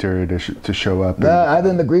character to show up. Nah, I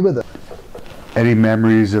didn't agree with it. Any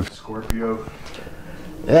memories of Scorpio?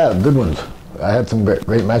 Yeah, good ones. I had some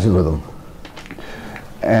great matches with him.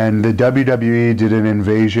 And the WWE did an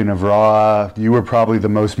invasion of Raw. You were probably the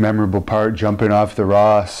most memorable part, jumping off the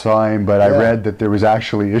Raw sign, but I read that there was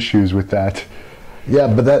actually issues with that. Yeah,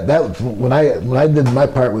 but that when I did my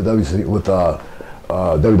part with WWF,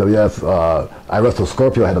 I wrestled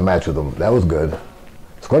Scorpio. I had a match with him. That was good.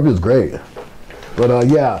 Scorpio's great. But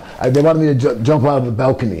they wanted me to jump out of the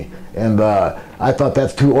balcony, and I thought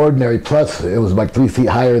that's too ordinary. Plus, it was like 3 feet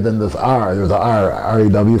higher than this R. There was a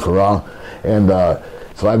R-E-W for Raw, and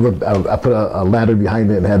so I put a ladder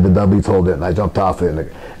behind it and had the W's hold it, and I jumped off it, and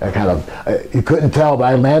you couldn't tell, but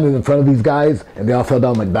I landed in front of these guys, and they all fell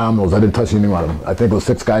down like dominoes. I didn't touch any one of them. I think it was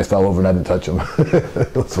 6 guys fell over, and I didn't touch them.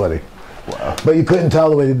 It was funny. Wow. But you couldn't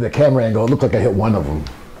tell the way the camera angle. It looked like I hit one of them.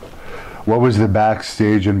 What was the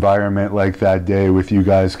backstage environment like that day with you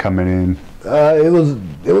guys coming in? It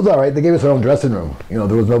was all right. They gave us our own dressing room. You know,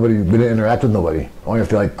 there was nobody. We didn't interact with nobody. Only if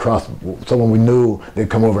they like crossed someone we knew, they'd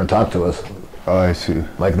come over and talk to us. Oh, I see.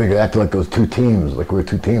 Like they acted like those two teams. Like we were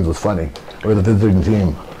two teams. It was funny. We were the visiting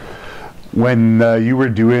team. When you were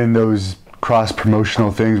doing those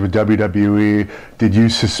cross-promotional things with WWE, did you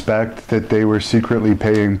suspect that they were secretly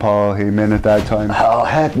paying Paul Heyman at that time? Oh,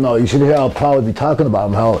 heck no. You should hear how Paul would be talking about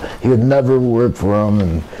him, how he had never worked for him,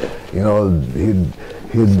 and, you know, he'd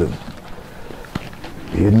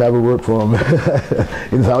never worked for him.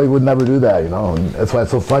 That's how he would never do that, you know. And that's why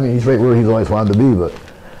it's so funny. He's right where he's always wanted to be, but,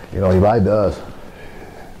 you know, he lied to us.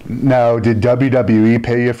 Now, did WWE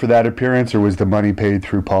pay you for that appearance, or was the money paid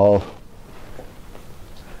through Paul?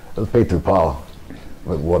 It was paid through Paul.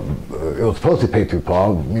 It was supposed to be paid through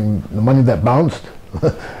Paul. I mean, the money that bounced.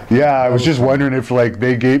 Yeah, I was just wondering if like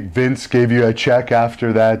Vince gave you a check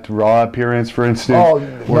after that Raw appearance, for instance,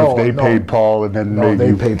 or if they paid Paul and then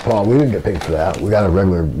they paid Paul. We didn't get paid for that. We got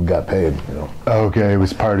paid. You know. Okay, it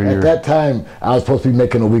was part of At that time, I was supposed to be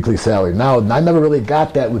making a weekly salary. Now, I never really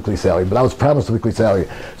got that weekly salary, but I was promised a weekly salary,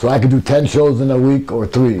 so I could do 10 shows in a week, or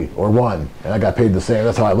 3, or 1, and I got paid the same.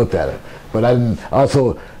 That's how I looked at it. But I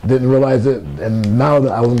also didn't realize it, and now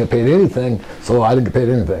that I wasn't getting paid anything, so I didn't get paid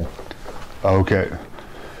anything. Okay.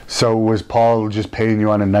 So was Paul just paying you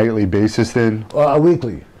on a nightly basis then? A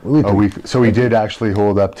weekly. A week. So he did actually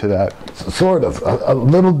hold up to that? Sort of. A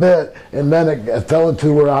little bit, and then it fell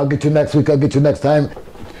into where I'll get you next week, I'll get you next time.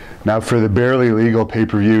 Now for the Barely Legal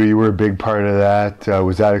pay-per-view, you were a big part of that.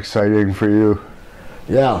 Was that exciting for you?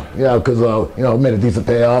 Yeah, because you know, it made a decent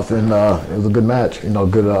payoff, and it was a good match. You know,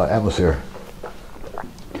 good atmosphere.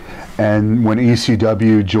 And when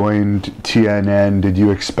ECW joined TNN, did you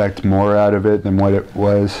expect more out of it than what it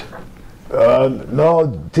was? No,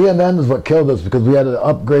 TNN is what killed us, because we had to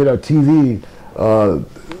upgrade our TV, and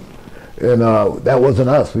that wasn't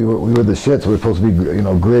us. We were the shits. We were supposed to be, you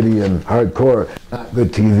know, gritty and hardcore, not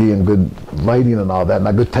good TV and good lighting and all that,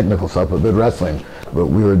 not good technical stuff, but good wrestling. But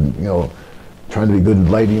we were, you know, trying to be good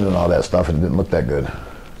lighting and all that stuff, and it didn't look that good.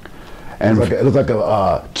 And it looked like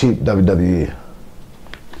a cheap WWE.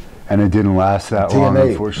 And it didn't last that long,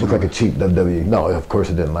 unfortunately. Looked like a cheap WWE. No, of course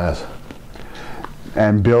it didn't last.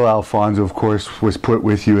 And Bill Alfonso, of course, was put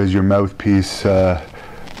with you as your mouthpiece.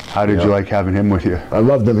 How did you like having him with you? I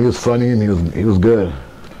loved him. He was funny, and he was good.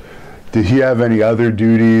 Did he have any other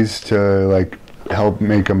duties to like help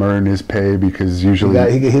make him earn his pay? Because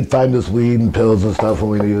usually he'd find us weed and pills and stuff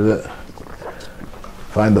when we needed it.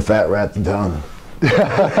 Find the fat rats in town.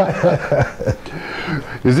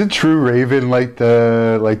 Is it true Raven liked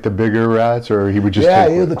the bigger rats, or he would just? Yeah,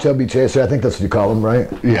 he was the chubby chaser. I think that's what you call him, right?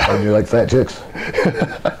 Yeah. And you like fat chicks.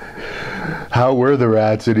 How were the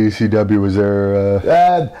rats at ECW? Was there?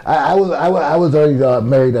 I was already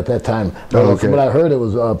married at that time. But from what I heard, it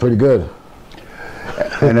was pretty good.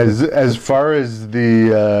 And as far as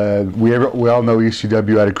the we all know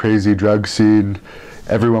ECW had a crazy drug scene.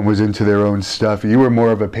 Everyone was into their own stuff. You were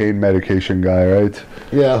more of a pain medication guy, right?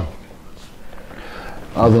 Yeah.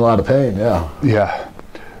 I was in a lot of pain, yeah. Yeah.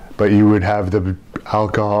 But you would have the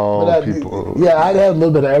alcohol, people... Yeah, I'd have a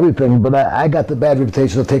little bit of everything, but I got the bad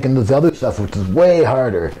reputation of taking this other stuff, which is way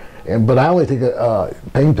harder. But I only take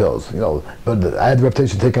pain pills, you know. But I had the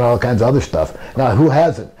reputation of taking all kinds of other stuff. Now, who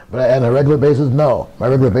hasn't? But on a regular basis, no. My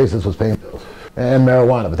regular basis was pain pills. And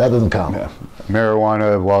marijuana, but that doesn't count. Yeah.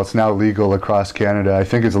 Marijuana, well, it's now legal across Canada. I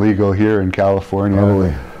think it's legal here in California.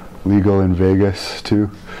 Probably. Legal in Vegas, too.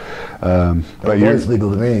 But it's legal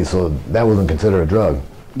to me, so that wasn't considered a drug.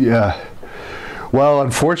 Yeah. Well,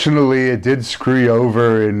 unfortunately, it did screw you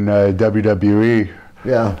over in WWE.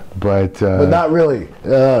 Yeah. But not really.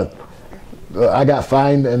 I got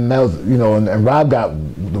fined, and that was, you know, and Rob got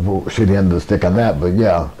the shitty end of the stick on that, but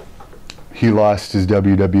yeah. He lost his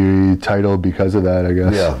WWE title because of that, I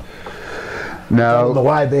guess. Yeah. Now, I don't know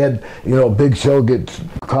why they had, you know, Big Show get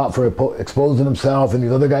caught for exposing himself, and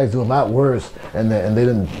these other guys doing a lot worse, and they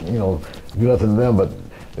didn't, you know, do nothing to them, but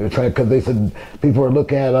they were trying, because they said people were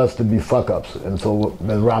looking at us to be fuck-ups, and so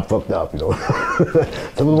then Rob fucked up, you know.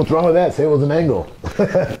 So what's wrong with that? Say it was an angle.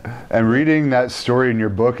 And reading that story in your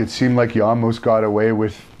book, it seemed like you almost got away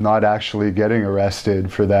with not actually getting arrested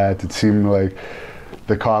for that. It seemed like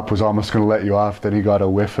the cop was almost going to let you off, then he got a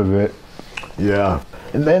whiff of it. Yeah.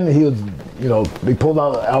 And then he was, you know, they pulled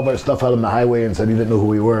all of our stuff out on the highway and said he didn't know who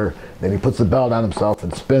we were. Then he puts the belt on himself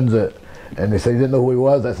and spins it. And they said he didn't know who he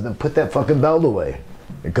was. I said, then put that fucking belt away.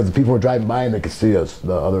 Because the people were driving by and they could see us,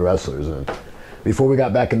 the other wrestlers. And before we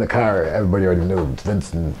got back in the car, everybody already knew.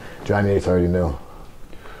 Vince and Johnny Ace already knew.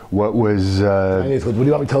 What was... Johnny Ace goes, what do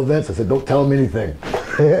you want me to tell Vince? I said, don't tell him anything.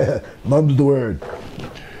 Mum's the word.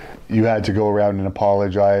 You had to go around and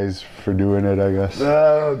apologize for doing it, I guess.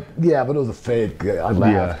 Yeah, but it was a fake. I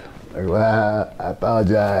laughed. Yeah. I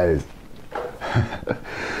apologize.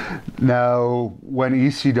 Now, when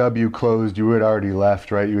ECW closed, you had already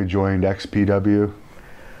left, right? You had joined XPW.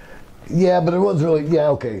 Yeah, but it was really, yeah,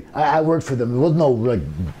 okay. I worked for them. There was no, like,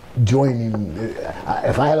 joining.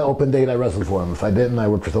 If I had an open date, I wrestled for them. If I didn't, I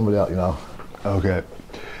worked for somebody else, you know. Okay.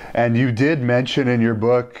 And you did mention in your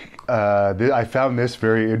book, I found this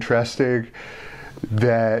very interesting,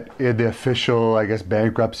 that in the official, I guess,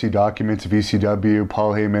 bankruptcy documents of ECW,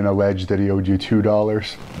 Paul Heyman alleged that he owed you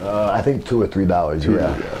 $2. I think $2 or $3,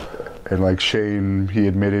 yeah. And like Shane, he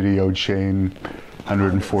admitted he owed Shane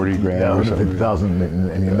 140 grand or something. 150,000,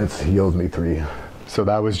 and he admits he owes me $3. So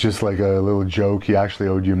that was just like a little joke. He actually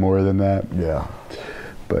owed you more than that. Yeah.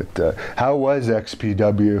 But how was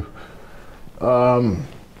XPW?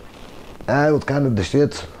 It was kind of the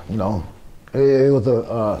shits, you know. It was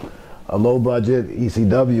a low budget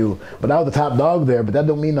ECW, but I was the top dog there. But that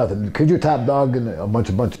don't mean nothing because you're top dog in a bunch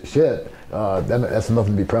of shit. That's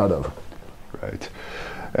nothing to be proud of. Right.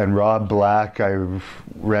 And Rob Black, I've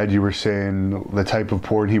read you were saying the type of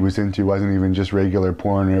porn he was into wasn't even just regular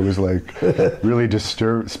porn. It was like really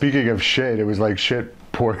disturbed. Speaking of shit, it was like shit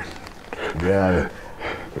porn. Yeah,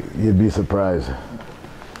 you'd be surprised.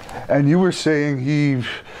 And you were saying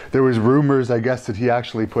there was rumors, I guess, that he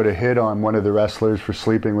actually put a hit on one of the wrestlers for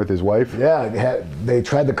sleeping with his wife. Yeah, they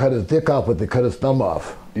tried to cut his dick off, but they cut his thumb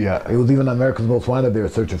off. Yeah. It was even on America's Most Wanted. They were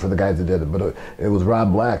searching for the guys that did it, but it was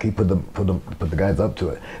Rob Black. He put the guys up to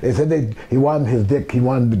it. They said he wanted his dick. He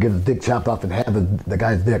wanted to get his dick chopped off and have the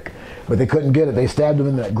guy's dick, but they couldn't get it. They stabbed him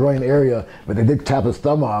in that groin area, but they did chop his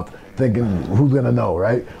thumb off, thinking who's gonna know,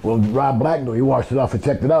 right? Well, Rob Black knew. He washed it off and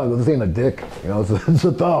checked it out. He goes, "This ain't a dick, you know. It's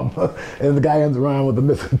a thumb." And the guy ends around with a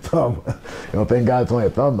missing thumb. You know, thank God it's only a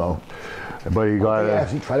thumb though. But he got they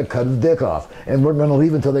actually tried to cut his dick off, and we're gonna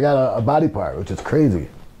leave until they got a body part, which is crazy.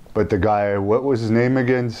 But the guy, what was his name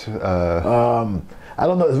again? I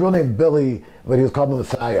don't know. His real name Billy, but he was called the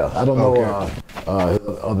Messiah. I don't know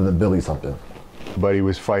other than Billy something. But he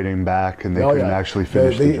was fighting back, and they couldn't actually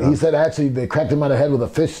finish the job. He said actually they cracked him on the head with a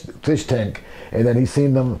fish tank, and then he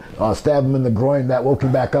seen them stab him in the groin. That woke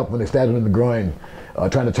him back up when they stabbed him in the groin,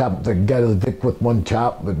 trying to get his dick with one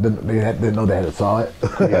chop, but they didn't know they had to saw it.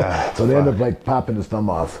 Yeah. So they ended up like popping his thumb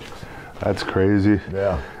off. That's crazy.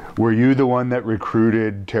 Yeah. Were you the one that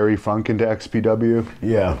recruited Terry Funk into XPW?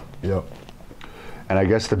 Yeah. Yep. And I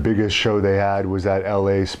guess the biggest show they had was that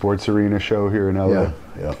LA Sports Arena show here in LA. Yeah.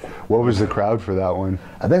 Yeah. What was the crowd for that one?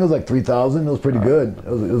 I think it was like 3,000. It was pretty good. It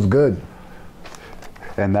was good.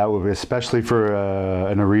 And that would, especially for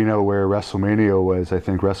an arena where WrestleMania was, I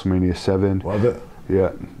think WrestleMania 7. Was it?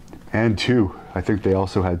 Yeah. And 2. I think they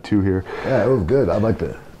also had 2 here. Yeah, it was good. I liked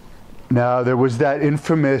it. Now, there was that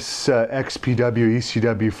infamous XPW,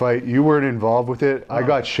 ECW fight. You weren't involved with it. I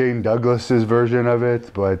got Shane Douglas's version of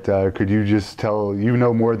it, but could you just tell, you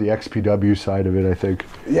know more the XPW side of it, I think.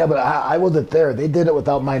 Yeah, but I wasn't there. They did it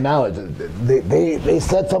without my knowledge. They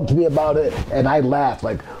said something to me about it, and I laughed.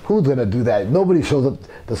 Like, who's going to do that? Nobody shows up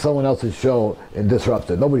to someone else's show and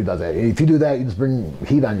disrupts it. Nobody does that. If you do that, you just bring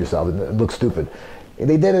heat on yourself and it looks stupid. And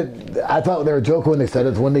they did it. I thought they were joking when they said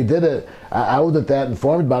it. When they did it, I wasn't that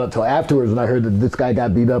informed about it until afterwards when I heard that this guy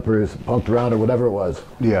got beat up or punked around or whatever it was.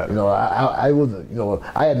 Yeah. You know, I was, you know,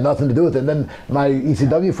 I had nothing to do with it. And then my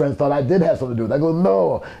ECW friends thought I did have something to do with it. I go,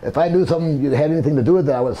 no. If I knew something had anything to do with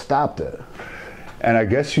it, I would have stopped it. And I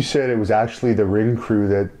guess you said it was actually the ring crew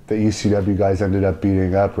that the ECW guys ended up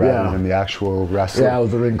beating up rather than the actual wrestler. Yeah, it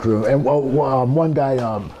was the ring crew. And one guy,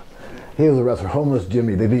 he was a wrestler, Homeless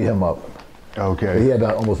Jimmy. They beat him up. Okay. He had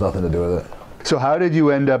almost nothing to do with it. So how did you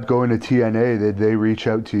end up going to TNA? Did they reach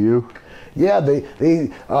out to you? Yeah,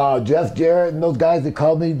 they Jeff Jarrett and those guys, they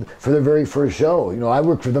called me for their very first show. You know, I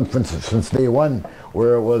worked for them since day one,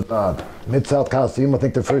 where it was Mid-South Coliseum, I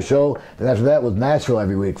think their first show. Then after that was Nashville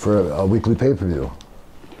every week for a weekly pay-per-view.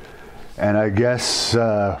 And I guess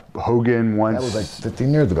Hogan once... That was like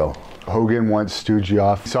 15 years ago. Hogan once stooed you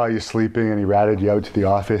off. He saw you sleeping and he ratted you out to the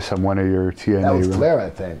office on one of your TNA That was runs. Flair, I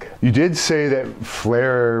think. You did say that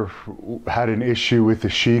Flair had an issue with the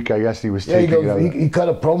Sheik. I guess he was taking he cut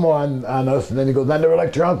a promo on us, and then he goes, "I never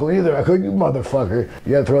liked your uncle either." I go, "You motherfucker.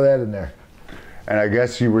 You gotta throw that in there." And I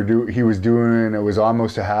guess he was doing, it was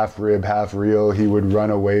almost a half rib, half real. He would run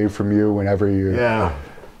away from you whenever you... Yeah.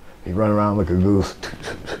 He'd run around like a goose.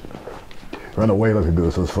 Run away like a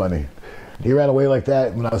goose. It was funny. He ran away like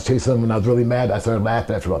that when I was chasing him. When I was really mad, I started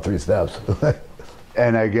laughing after about 3 steps.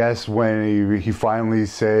 And I guess when he finally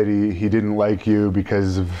said he didn't like you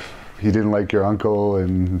because he didn't like your uncle,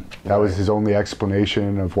 and that was his only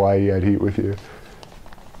explanation of why he had heat with you.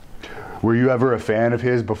 Were you ever a fan of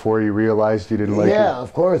his before you realized you didn't like it? Yeah,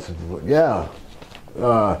 of course. Yeah.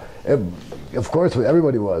 Of course,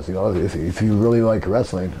 everybody was, you know, if you really like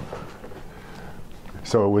wrestling.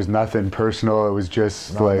 So it was nothing personal, it was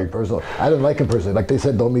just Not like... personal. I didn't like him personally. Like they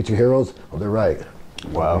said, don't meet your heroes. Well, they're right.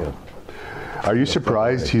 Wow. Yeah. Are you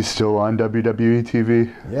surprised he's still on WWE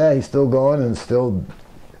TV? Yeah, he's still going and still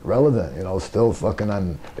relevant, you know, still fucking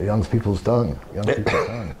on the young people's tongue.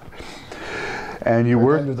 And you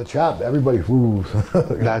were under the chop, everybody, whoo.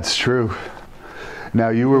 That's true. Now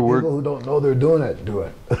you were working... People who don't know they're doing it, do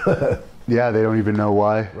it. Yeah, they don't even know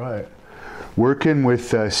why. Right. Working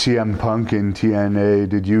with CM Punk in TNA,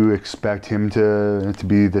 did you expect him to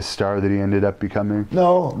be the star that he ended up becoming?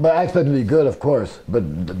 No, but I expected him to be good, of course. But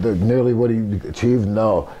nearly what he achieved,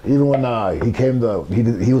 no. Even when he came to,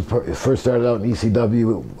 he was first started out in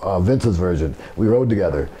ECW, Vince's version. We rode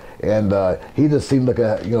together, and he just seemed like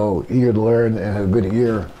a eager to learn and had a good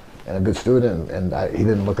ear and a good student, and he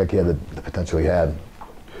didn't look like he had the potential he had.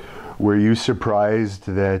 Were you surprised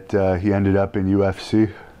that he ended up in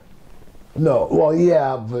UFC? No, well,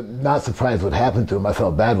 yeah, but not surprised what happened to him. I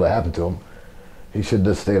felt bad what happened to him. He should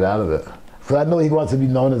have stayed out of it. So I know he wants to be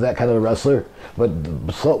known as that kind of a wrestler, but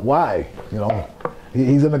so why? You know,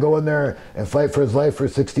 he's going to go in there and fight for his life for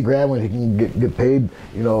 60 grand when he can get paid,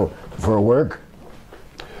 you know, for work.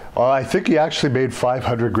 I think he actually made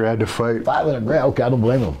 500 grand to fight. 500 grand? Okay, I don't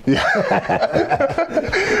blame him. Yeah.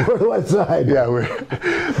 Where do I sign?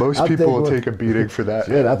 Yeah, most people will take a beating for that.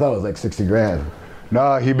 Shit, I thought it was like 60 grand.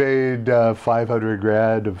 No, he made 500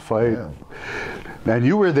 grand to fight. Yeah. And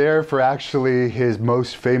you were there for actually his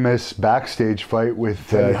most famous backstage fight with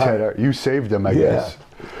Teddy Hart. You saved him, I guess.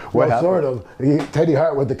 What happened? Sort of. Teddy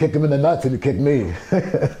Hart went to kick him in the nuts and he kicked me.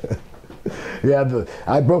 Yeah,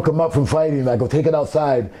 I broke him up from fighting. I go, take it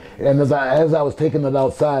outside. And as I was taking it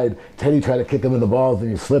outside, Teddy tried to kick him in the balls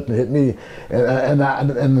and he slipped and hit me. And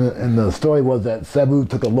the story was that Sabu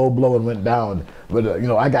took a low blow and went down. But,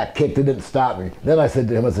 I got kicked. It didn't stop me. Then I said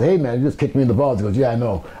to him, hey, man, you just kicked me in the balls. He goes, yeah, I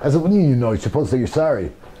know. I said, what do you know? You're supposed to say you're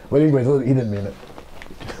sorry. But anyways, he didn't mean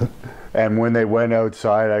it. And when they went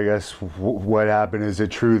outside, I guess, what happened? Is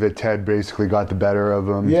it true that Ted basically got the better of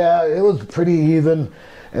him? Yeah, it was pretty even.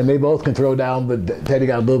 And they both can throw down, but Teddy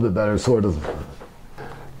got a little bit better, sort of.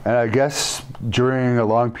 And I guess during a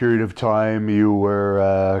long period of time, you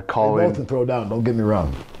were calling... They both can throw down, don't get me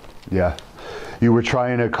wrong. Yeah. You were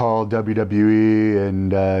trying to call WWE,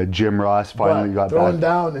 and Jim Ross finally got back. Throwing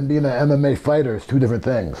down and being an MMA fighter is two different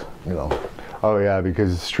things, you know. Oh, yeah,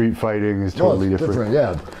 because street fighting is totally different.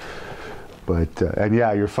 Yeah. But, and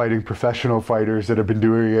yeah, you're fighting professional fighters that have been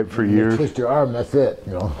doing it for years. You twist your arm, that's it,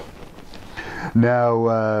 you know.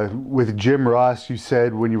 Now, with Jim Ross, you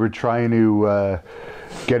said when you were trying to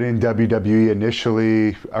get in WWE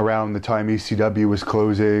initially, around the time ECW was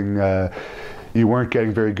closing, you weren't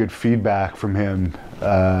getting very good feedback from him.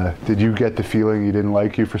 Did you get the feeling he didn't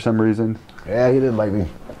like you for some reason? Yeah, he didn't like me.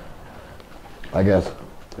 I guess.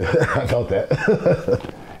 I felt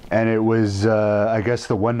that. And it was, I guess,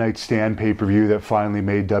 the One Night Stand pay-per-view that finally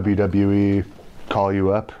made WWE call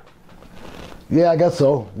you up? Yeah, I guess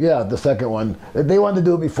so. Yeah, the second one. They wanted to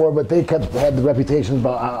do it before, but they had the reputation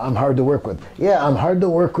about I'm hard to work with. Yeah, I'm hard to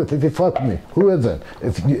work with if you fuck with me. Who isn't?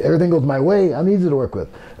 If everything goes my way, I'm easy to work with.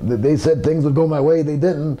 They said things would go my way, they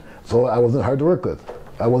didn't, so I wasn't hard to work with.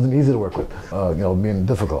 I wasn't easy to work with, being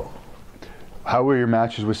difficult. How were your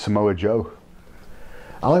matches with Samoa Joe?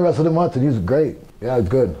 I only wrestled him once and he was great. Yeah, it was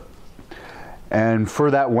good. And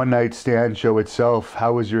for that One Night Stand show itself,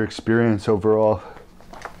 how was your experience overall?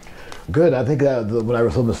 Good. I think that when I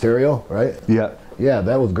wrestled Mysterio, right? Yeah. Yeah,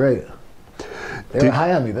 that was great. They were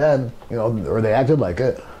high on me then, or they acted like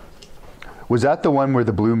it. Was that the one where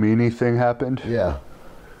the Blue Meanie thing happened? Yeah.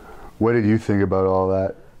 What did you think about all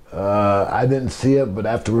that? I didn't see it, but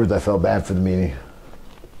afterwards I felt bad for the Meanie.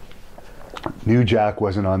 New Jack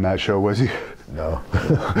wasn't on that show, was he? No.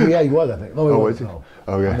 Yeah, he was, I think. No, he wasn't. Was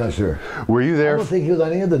he? Okay. I'm not sure. Were you there? I don't think he was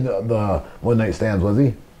on any of the One Night Stands, was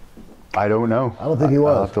he? I don't know. I don't think he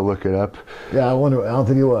was. I'll have to look it up. Yeah, I wonder. I don't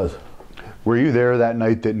think he was. Were you there that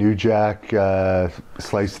night that New Jack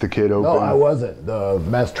sliced the kid open? No, I wasn't. The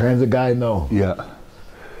mass transit guy, no. Yeah.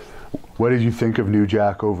 What did you think of New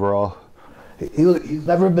Jack overall? He's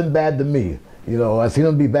never been bad to me. I've seen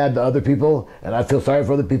him be bad to other people, and I feel sorry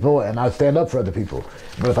for other people, and I stand up for other people.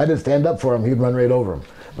 But if I didn't stand up for him, he'd run right over him.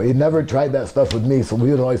 But he never tried that stuff with me, so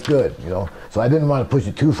he was always good, So I didn't want to push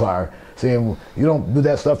it too far, saying, you don't do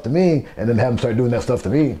that stuff to me, and then have him start doing that stuff to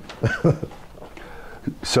me.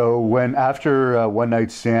 So when after One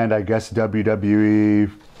Night Stand, I guess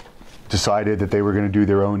WWE decided that they were going to do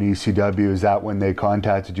their own ECW, is that when they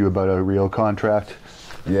contacted you about a real contract?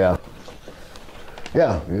 Yeah.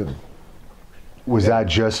 Yeah. Was that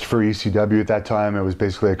just for ECW at that time? It was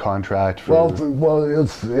basically a contract for... Well, it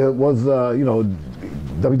was you know,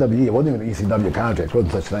 WWE. It wasn't even an ECW contract. It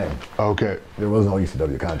wasn't such thing. Okay. There was no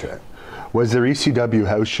ECW contract. Was there ECW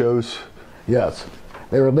house shows? Yes.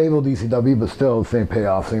 They were labeled ECW, but still same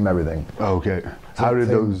payoff, same everything. Okay. How did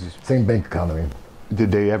those... Same bank account, I mean.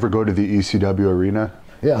 Did they ever go to the ECW arena?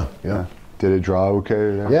 Yeah, yeah. Did it draw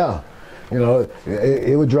okay? Yeah. You know,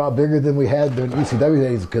 it would draw bigger than we had during ECW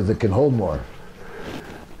days because it can hold more.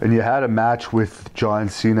 And you had a match with John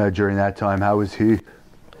Cena during that time. How was he?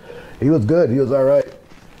 He was good. He was all right.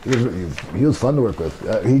 He was fun to work with.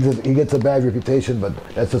 He gets a bad reputation, but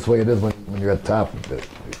that's just the way it is when you're at the top. You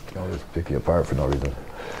know, just pick you apart for no reason.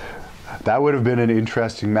 That would have been an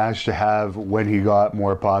interesting match to have when he got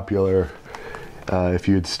more popular. If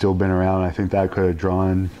you had still been around, I think that could have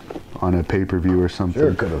drawn on a pay-per-view or something.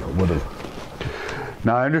 Sure, could have, would have.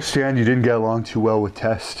 Now I understand you didn't get along too well with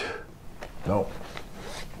Test. No.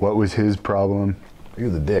 What was his problem? He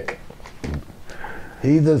was a dick.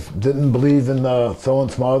 He just didn't believe in someone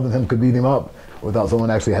smaller than him could beat him up without someone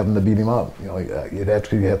actually having to beat him up. You know, you'd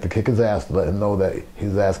actually have to kick his ass to let him know that he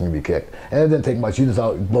was asking to be kicked. And it didn't take much. You just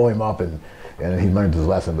blow him up and he learned his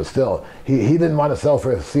lesson. But still, he didn't want to sell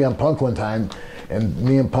for CM Punk one time. And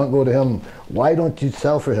me and Punk go to him, why don't you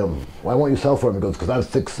sell for him? Why won't you sell for him? He goes, because I'm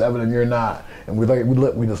 6'7" and you're not. And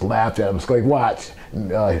we just laughed at him. It's like, watch,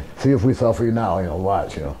 see if we sell for you now. You know,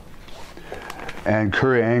 watch, you know. And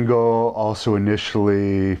Kurt Angle also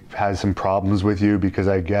initially had some problems with you because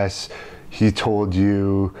I guess he told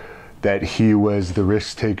you that he was the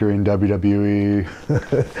risk taker in WWE.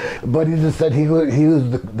 But he just said he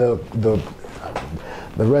was the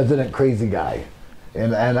resident crazy guy.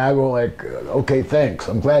 And I go like, okay, thanks.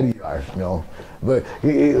 I'm glad you are, you know. But he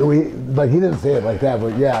didn't say it like that.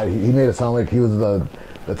 But yeah, he made it sound like he was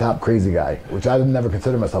the top crazy guy, which I never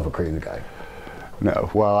consider myself a crazy guy. No,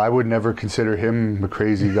 well, I would never consider him a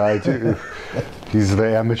crazy guy too. He's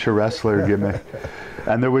the amateur wrestler gimmick.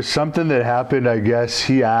 And there was something that happened. I guess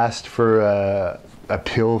he asked for a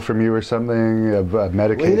pill from you or something, a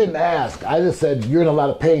medication. Well, he didn't ask. I just said, you're in a lot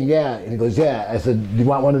of pain, yeah. And he goes, yeah. I said, do you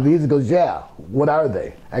want one of these? He goes, yeah. What are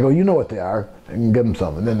they? I go, you know what they are. I can give him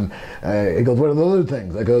some. And then he goes, what are the other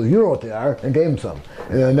things? I go, you know what they are, and gave him some.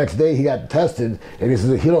 And then the next day he got tested, and he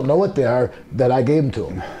says, he don't know what they are, that I gave them to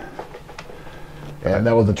him. And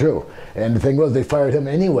that wasn't true. And the thing was, they fired him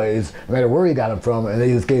anyways, no matter where he got them from, and they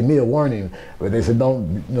just gave me a warning. But they said,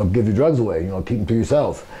 don't give your drugs away, keep them to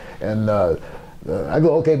yourself. And I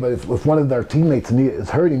go, okay, but if one of their teammates is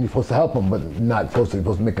hurting, you're supposed to help him, but not supposed to. You're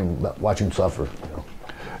supposed to make him, watch him suffer.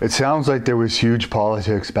 It sounds like there was huge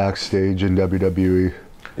politics backstage in WWE.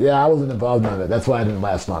 Yeah, I wasn't involved in it. That's why I didn't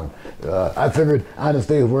last long. I figured honest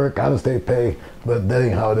day's work, honest day pay, but that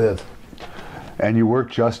ain't how it is. And you work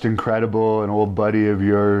Just Incredible, an old buddy of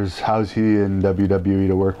yours. How's he in WWE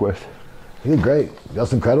to work with? He's great.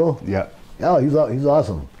 Just Incredible? Yeah. Yeah, he's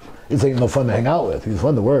awesome. He's ain't no fun to hang out with. He's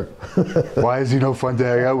fun to work. Why is he no fun to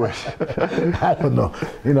hang out with? I don't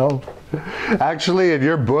know, Actually, in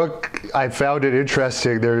your book, I found it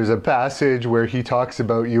interesting. There's a passage where he talks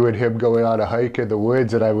about you and him going on a hike in the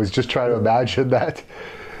woods, and I was just trying to imagine that.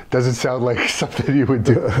 Doesn't sound like something you would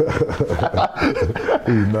do.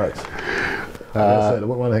 He's nuts. Like I said, I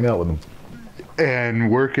wouldn't want to hang out with him. And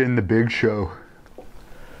working the Big Show.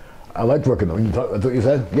 I liked working him. That's what you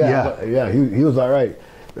said? Yeah. He was all right.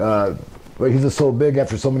 But he's just so big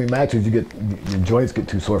after so many matches, your joints get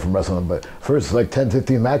too sore from wrestling him. But first, like 10,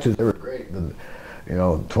 15 matches, they were great.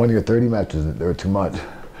 20 or 30 matches, they were too much.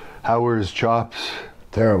 How were his chops?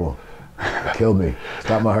 Terrible. Killed me.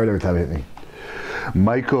 Stopped my heart every time it hit me.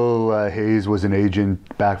 Michael Hayes was an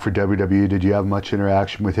agent back for WWE. Did you have much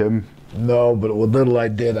interaction with him? No, but what little I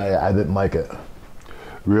did, I didn't like it.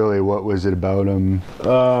 Really? What was it about him?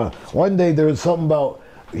 One day there was something about,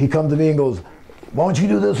 he come to me and goes, why don't you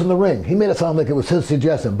do this in the ring? He made it sound like it was his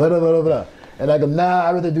suggestion, blah, blah, blah, blah. And I go, nah,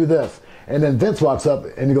 I'd rather do this. And then Vince walks up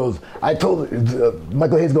and he goes,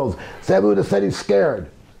 Michael Hayes goes, Sabu just said he's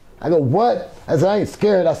scared. I go, what? I said, I ain't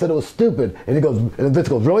scared. I said it was stupid. And he goes, and Vince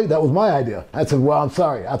goes, really? That was my idea. I said, well, I'm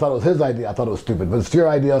sorry. I thought it was his idea. I thought it was stupid. But it's your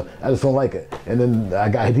idea. I just don't like it. And then I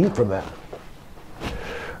got heat from that.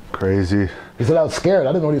 Crazy. He said I was scared.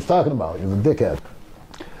 I didn't know what he was talking about. He was a dickhead.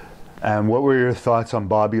 And what were your thoughts on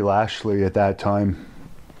Bobby Lashley at that time?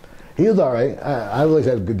 He was all right. I always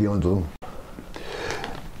had good dealings with him.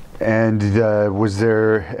 And was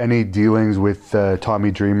there any dealings with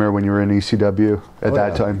Tommy Dreamer when you were in ECW at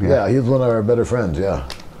that time? Yeah, he was one of our better friends, yeah.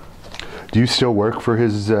 Do you still work for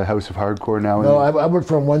his House of Hardcore now? No, I worked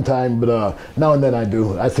for him one time, but now and then I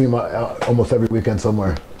do. I see him almost every weekend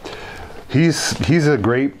somewhere. He's a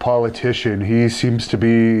great politician. He seems to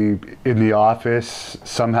be in the office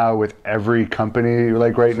somehow with every company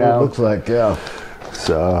like right now. It looks like, yeah.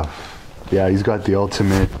 So, yeah, he's got the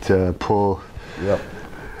ultimate pull. Yep.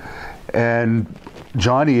 And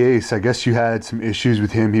Johnny Ace, I guess you had some issues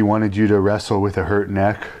with him. He wanted you to wrestle with a hurt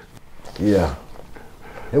neck. Yeah.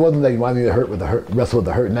 It wasn't that he wanted me to wrestle with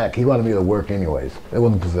a hurt neck. He wanted me to work anyways. It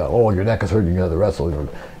wasn't because, oh, your neck is hurting, you have to wrestle.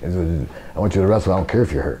 I want you to wrestle, I don't care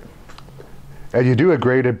if you're hurt. And you do a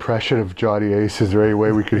great impression of Johnny Ace. Is there any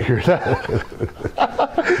way we could hear that?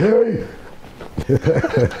 Harry!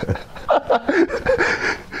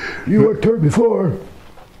 You worked hurt before.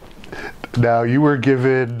 Now, you were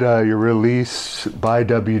given your release by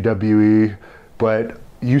WWE, but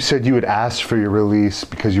you said you had asked for your release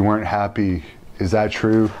because you weren't happy. Is that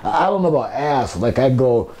true? I don't know about ask. Like, I'd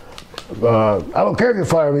go, I don't care if you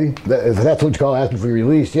fire me. If that's what you call asking for your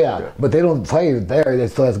release, yeah. But they don't fire you there. They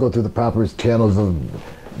still have to go through the proper channels of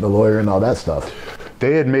the lawyer and all that stuff.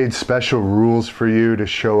 They had made special rules for you to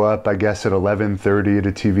show up, I guess, at 11:30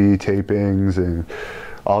 to TV tapings and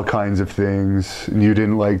all kinds of things. And you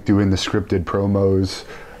didn't like doing the scripted promos.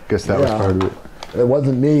 I guess that was part of it. It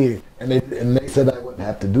wasn't me. And they said I wouldn't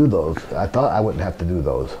have to do those. I thought I wouldn't have to do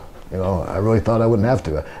those. You know, I really thought I wouldn't have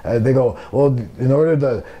to. They go, well, in order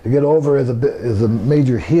to get over as a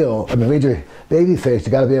major heel, I mean, major baby face,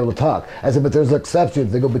 you got to be able to talk. I said, but there's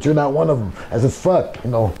exceptions. They go, but you're not one of them. I said, fuck,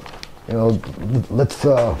 you know, let's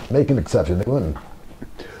make an exception. They wouldn't.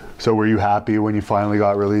 So were you happy when you finally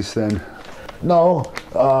got released then? No,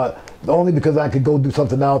 only because I could go do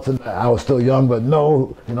something else and I was still young. But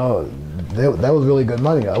no, you know, that was really good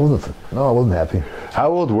money. I wasn't happy. How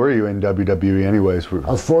old were you in WWE anyways?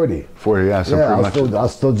 I was 40. 40, yeah, so yeah, pretty much. I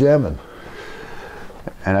was still jamming.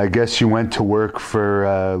 And I guess you went to work for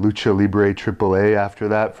Lucha Libre AAA after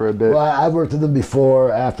that for a bit? Well, I've worked with them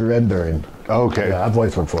before, after, and during. Okay. Yeah, I've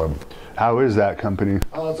always worked for them. How is that company?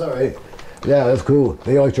 Oh, it's all right. Yeah, that's cool.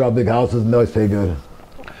 They always draw big houses and they always pay good.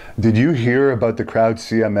 Did you hear about the crowd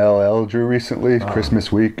CMLL drew recently,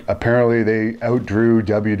 Christmas week? Apparently they outdrew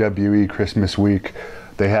WWE Christmas week.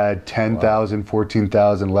 They had 10,000,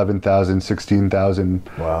 14,000, 11,000, 16,000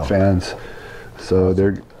 fans. So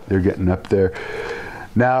they're getting up there.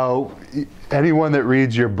 Now, anyone that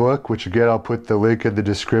reads your book, which again I'll put the link in the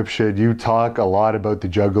description, you talk a lot about the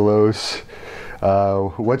Juggalos.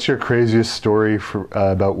 What's your craziest story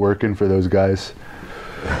about working for those guys?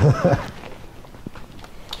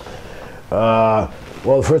 Well,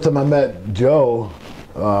 the first time I met Joe,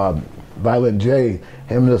 Violent J,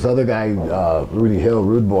 him and this other guy, Rudy Hill,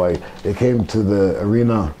 Rude Boy, they came to the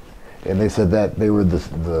arena and they said that they were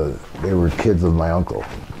they were kids of my uncle,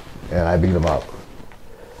 and I beat them up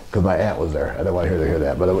because my aunt was there. I didn't want to hear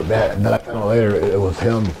that, but then I found out later it was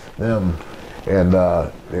them, and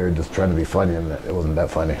they were just trying to be funny, and it wasn't that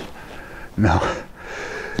funny. No.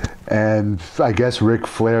 And I guess Ric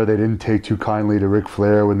Flair, they didn't take too kindly to Ric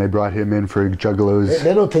Flair when they brought him in for Juggalos.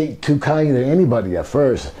 They don't take too kindly to anybody at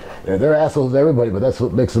first. They're assholes to everybody, but that's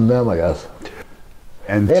what makes them them, I guess.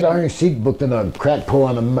 And they had Iron Sheik booked in a crack pull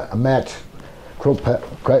on a match.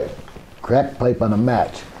 Crack pipe on a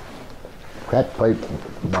match. Crack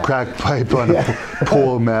pipe on a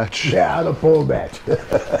pole match. Yeah, on a pole match.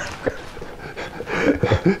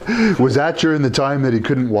 Was that during the time that he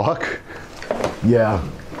couldn't walk? Yeah.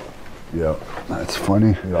 Yeah. That's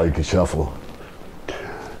funny. You know, you can shuffle.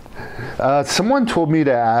 Someone told me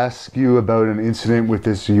to ask you about an incident with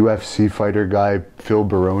this UFC fighter guy, Phil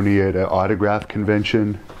Baroni, at an autograph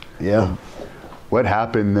convention. Yeah. What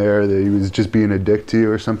happened there? That he was just being a dick to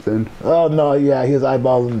you or something? Oh, no, yeah, he was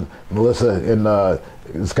eyeballing Melissa, and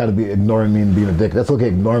it's got to be ignoring me and being a dick. That's okay,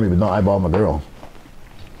 ignore me, but not eyeball my girl.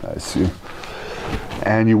 I see.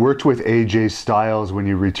 And you worked with AJ Styles when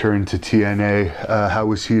you returned to TNA. How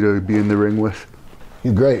was he to be in the ring with?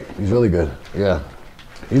 He's great. He's really good. Yeah.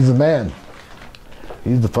 He's the man.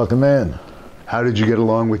 He's the fucking man. How did you get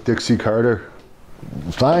along with Dixie Carter?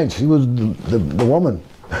 Fine. She was the woman.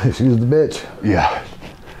 She was the bitch. Yeah.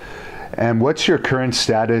 And what's your current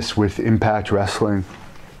status with Impact Wrestling?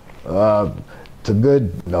 It's a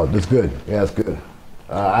good. No, it's good. Yeah, it's good.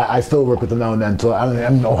 I still work with them now and then, so I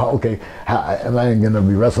don't know how, okay, am I going to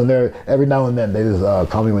be wrestling there? Every now and then, they just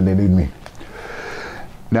call me when they need me.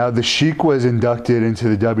 Now, the Sheik was inducted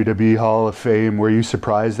into the WWE Hall of Fame. Were you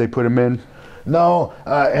surprised they put him in? No,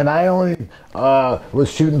 and I only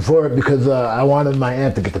was shooting for it because I wanted my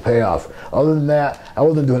aunt to get the payoff. Other than that, I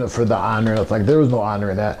wasn't doing it for the honor. It's like, there was no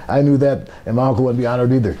honor in that. I knew that, and my uncle wouldn't be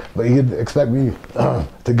honored either. But he'd expect me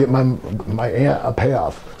to get my aunt a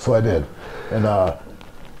payoff, so I did. And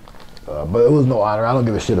But it was no honor. I don't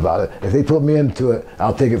give a shit about it. If they put me into it,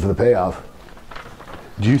 I'll take it for the payoff.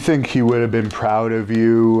 Do you think he would have been proud of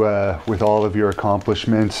you with all of your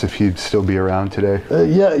accomplishments if he'd still be around today?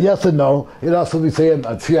 Yeah, yes and no. He'd also be saying,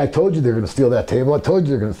 see, I told you they're going to steal that table. I told you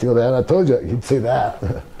they're going to steal that. I told you. He'd say that.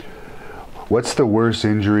 What's the worst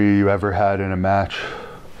injury you ever had in a match?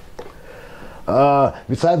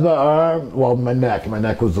 Besides my arm, well, my neck. My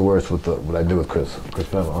neck was the worst with what I did with Chris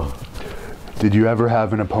Benoit. Did you ever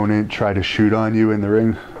have an opponent try to shoot on you in the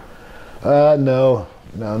ring? No,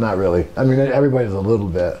 not really. I mean, everybody's a little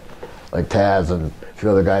bit, like Taz and a few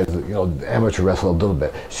other guys, you know, amateur wrestle a little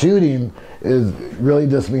bit. Shooting really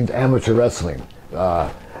just means amateur wrestling.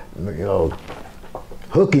 You know,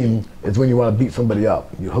 hooking is when you want to beat somebody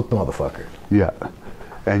up. You hook the motherfucker. Yeah.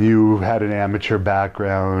 And you had an amateur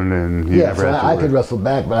background, and you never had to I could wrestle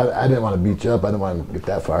back, but I didn't want to beat you up. I didn't want to get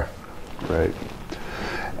that far. Right.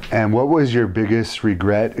 And what was your biggest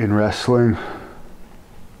regret in wrestling?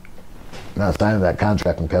 Not signing that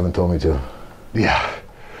contract when Kevin told me to. Yeah.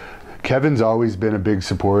 Kevin's always been a big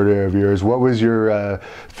supporter of yours. What was your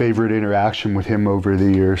favorite interaction with him over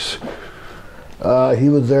the years? He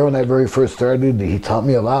was there when I very first started. He taught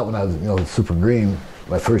me a lot when I was, you know, super green.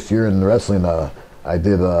 My first year in wrestling, I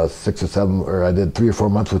did 3 or 4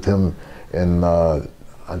 months with him in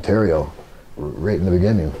Ontario, right in the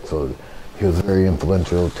beginning. So he was very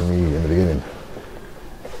influential to me in the beginning.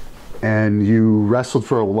 And you wrestled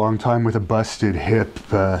for a long time with a busted hip.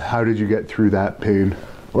 How did you get through that pain?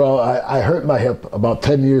 Well, I hurt my hip about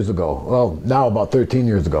 10 years ago. Well, now about 13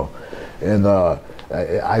 years ago. And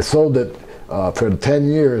I sold it for 10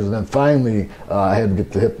 years, and then finally I had to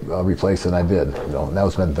get the hip replaced, and I did. You know, and that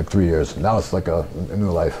was spent like 3 years. Now it's like a new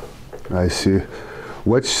life. I see.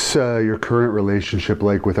 What's your current relationship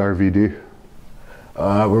like with RVD?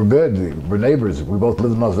 We're good. We're neighbors. We both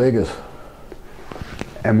live in Las Vegas.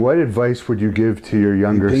 And what advice would you give to your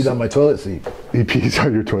younger... He peed on my toilet seat. He pees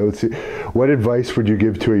on your toilet seat. What advice would you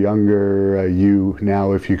give to a younger you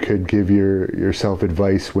now, if you could give yourself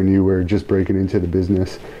advice when you were just breaking into the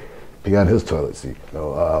business? Pee on his toilet seat.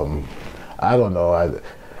 No, I don't know.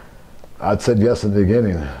 I'd said yes in the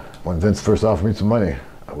beginning. When Vince first offered me some money,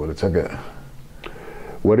 I would have took it.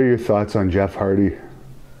 What are your thoughts on Jeff Hardy?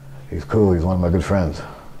 He's cool. He's one of my good friends.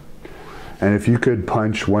 And if you could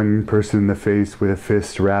punch one person in the face with a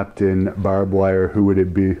fist wrapped in barbed wire, who would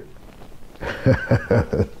it be?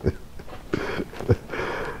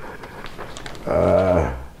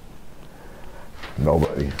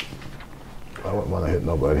 Nobody. I wouldn't want to hit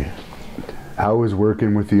nobody. How was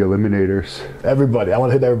working with the Eliminators? Everybody. I want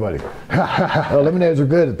to hit everybody. Eliminators were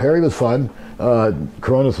good. Perry was fun.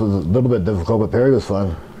 Coronas was a little bit difficult, but Perry was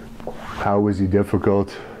fun. How was he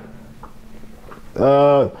difficult?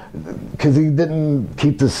 Because he didn't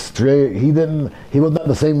keep this straight. He was not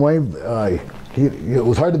the same way. It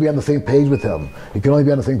was hard to be on the same page with him. You can only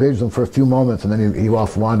be on the same page with him for a few moments, and then he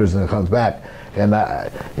off wanders and then comes back. And I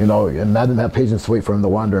didn't have patience to wait for him to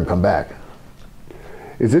wander and come back.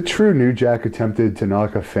 Is it true New Jack attempted to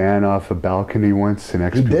knock a fan off a balcony once in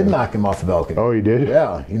XPW? He did knock him off the balcony. Oh, he did?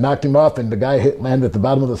 Yeah, he knocked him off, and the guy landed at the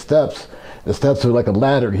bottom of the steps. The steps are like a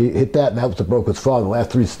ladder. He hit that, and that was what broke his fall. The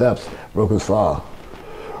last 3 steps broke his fall.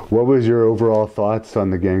 What was your overall thoughts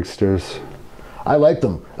on the Gangsters? I liked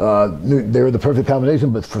them. They were the perfect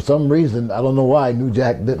combination, but for some reason, I don't know why, New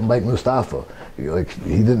Jack didn't like Mustafa. He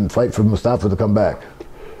didn't fight for Mustafa to come back.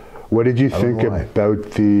 What did you think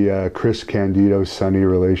about the Chris Candido-Sonny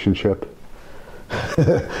relationship?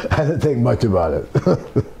 I didn't think much about it.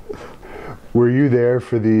 Were you there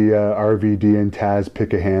for the RVD and Taz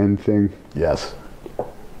pick a hand thing? Yes.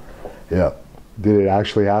 Yeah. Did it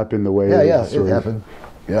actually happen the way it happened.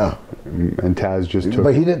 Yeah. And Taz just took...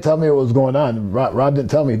 But he didn't tell me what was going on. Rod didn't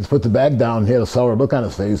tell me. He just put the bag down. He had a sour look on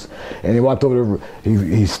his face. And he walked over to...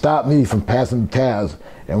 He stopped me from passing Taz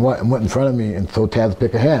and went in front of me and told Taz to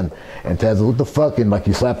pick a hand. And Taz looked the fucking like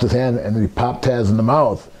he slapped his hand, and then he popped Taz in the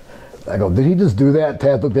mouth. I go, did he just do that?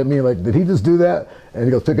 Taz looked at me like, did he just do that? And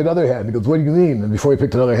he goes, pick another hand. He goes, what do you mean? And before he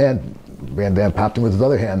picked another hand, Van Dam popped him with his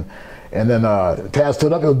other hand. And then Taz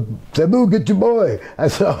stood up and goes, Sabu, get your boy.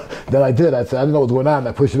 Then I did. I said, I didn't know what was going on.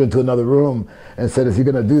 I pushed him into another room and said, if you're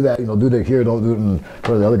going to do that, do it here. Don't do it in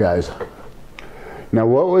front of the other guys. Now,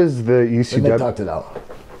 what was the ECW? And they talked it out.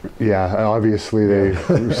 Yeah, obviously they...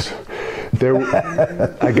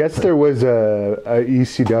 I guess there was a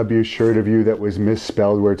ECW shirt of you that was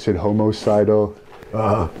misspelled where it said homicidal.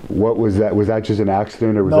 What was that? Was that just an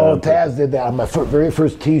accident, or was no? Taz did that on my very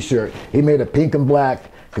first T-shirt. He made it pink and black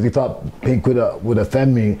because he thought pink would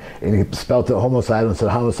offend me, and he spelled it homicidal instead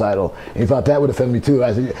of homicidal. And he thought that would offend me too.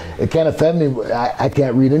 I said, it can't offend me. I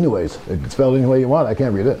can't read anyways. It's spelled any way you want. I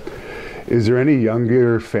can't read it. Is there any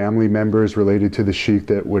younger family members related to the Sheik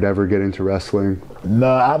that would ever get into wrestling? No,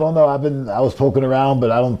 I don't know. I was poking around,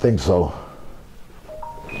 but I don't think so.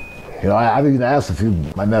 You know, I've even asked a few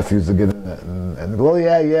of my nephews to get in it, and they go, oh,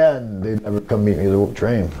 yeah, and they never come meet me to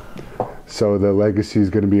train. So the legacy is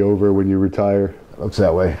going to be over when you retire? Looks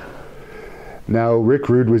that way. Now, Rick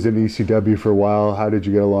Rude was in ECW for a while. How did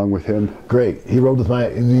you get along with him? Great. He rode with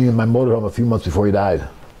me in my motorhome a few months before he died.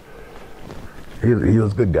 He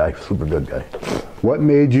was a good guy, super good guy. What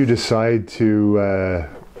made you decide to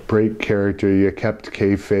break character? You kept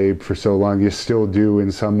kayfabe for so long. You still do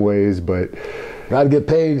in some ways, but... Gotta get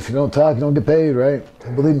paid. If you don't talk, you don't get paid, right?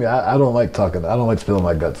 And believe me, I don't like talking. I don't like spilling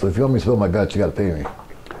my guts. So if you want me to spill my guts, you gotta pay me.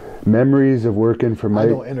 Memories of working for Mike... I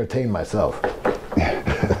don't entertain myself.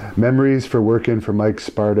 Memories for working for Mike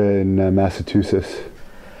Sparta in Massachusetts.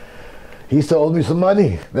 He still owed me some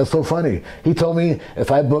money. That's so funny. He told me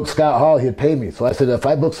if I booked Scott Hall, he'd pay me. So I said, if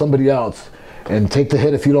I book somebody else and take the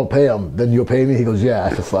hit if you don't pay him, then you'll pay me? He goes, yeah, I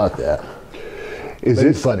just thought that.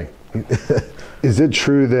 It's funny. Is it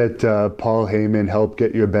true that Paul Heyman helped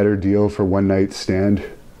get you a better deal for One Night Stand?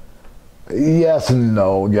 Yes and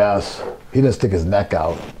no, yes. He didn't stick his neck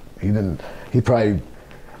out. He probably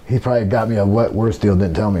got me a worse deal and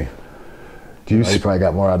didn't tell me. He probably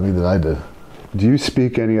got more out of me than I did. Do you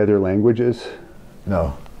speak any other languages?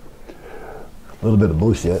 No. A little bit of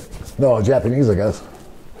bullshit. No, Japanese, I guess.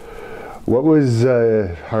 What was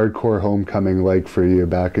Hardcore Homecoming like for you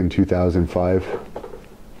back in 2005?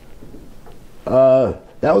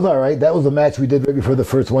 That was all right. That was a match we did right before the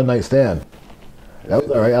first One Night Stand. That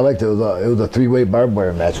was all right. I liked it. It was a three-way barbed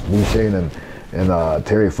wire match. Blue Shane and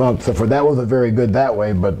Terry Funk. Except for that wasn't very good that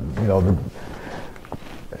way, but you know,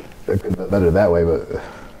 it could have been better that way. But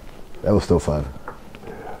that was still fun.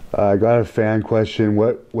 I got a fan question.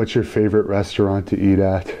 What's your favorite restaurant to eat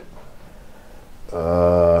at?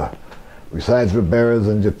 Besides Ribera's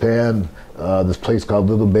in Japan, this place called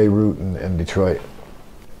Little Beirut in Detroit.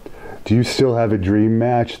 Do you still have a dream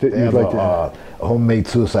match that you'd like to have? A homemade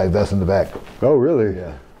suicide vest in the back. Oh, really?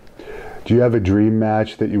 Yeah. Do you have a dream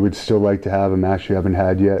match that you would still like to have, a match you haven't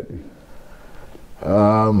had yet?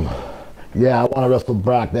 Yeah, I want to wrestle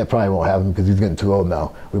Brock. That probably won't happen because he's getting too old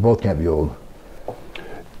now. We both can't be old.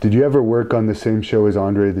 Did you ever work on the same show as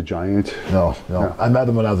Andre the Giant? No. I met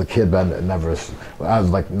him when I was a kid, but I was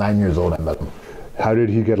like 9 years old. I met him. How did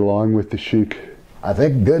he get along with the Sheik? I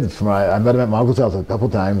think good. I met him at my uncle's house a couple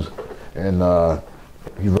times, and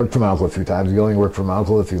he worked for my uncle a few times. You only work for my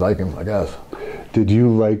uncle if you like him, I guess. Did you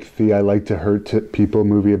like the I Like to Hurt People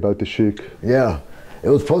movie about the Sheik? Yeah. It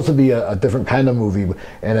was supposed to be a different kind of movie,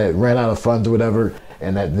 and it ran out of funds or whatever,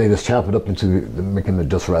 and they just chopped it up into making it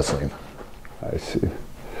just wrestling. I see.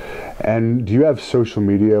 And do you have social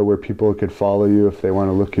media where people could follow you if they want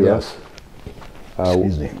to look you up? Yes.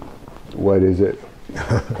 Excuse me. What is it?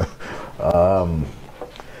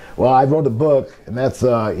 Well, I wrote a book, and that's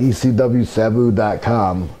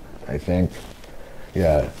ecwsabu.com, I think.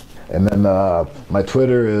 Yeah. And then my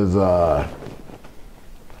Twitter is, I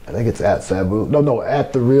think it's at Sabu. No,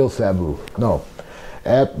 at the real Sabu. No,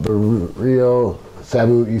 at the real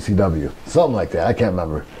Sabu ECW. Something like that. I can't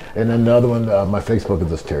remember. And then the other one, my Facebook is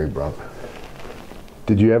just Terry Brunk.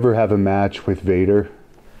 Did you ever have a match with Vader?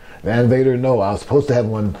 Man, Vader, no. I was supposed to have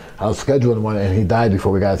one. I was scheduling one, and he died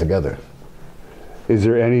before we got together. Is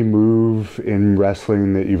there any move in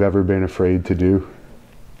wrestling that you've ever been afraid to do?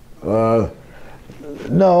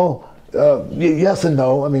 No. Yes and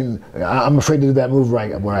no. I mean, I'm afraid to do that move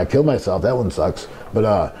where I kill myself. That one sucks.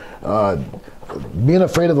 But being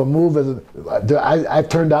afraid of a move, I've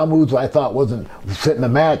turned down moves I thought wasn't fitting the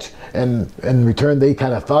match, and in return they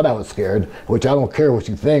kind of thought I was scared, which I don't care what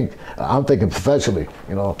you think. I'm thinking professionally,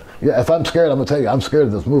 you know. Yeah, if I'm scared, I'm gonna tell you I'm scared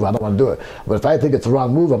of this move. I don't want to do it. But if I think it's the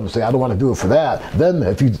wrong move, I'm gonna say I don't want to do it for that. Then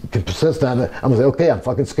if you can persist on it, I'm gonna say okay, I'm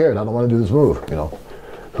fucking scared. I don't want to do this move, you know.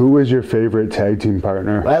 Who was your favorite tag team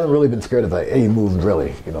partner? I haven't really been scared of any moves,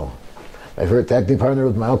 really, you know. My favorite tag team partner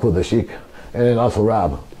was my uncle, the Sheik, and then also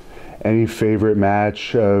Rob. Any favorite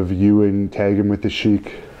match of you and tagging with the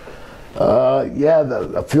Sheik? Yeah,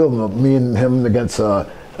 a few of them. Me and him against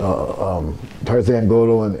Tarzan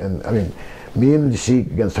Goto, and I mean, me and the Sheik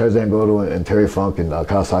against Tarzan Goto and Terry Funk in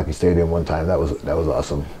Kawasaki Stadium one time. That was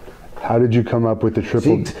awesome. How did you come up with the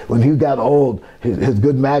triple? See, when he got old, his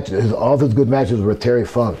good matches, all of his good matches were Terry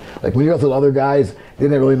Funk. Like when you wrestle other guys, they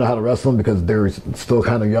didn't really know how to wrestle them because they were still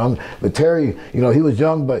kind of young. But Terry, you know, he was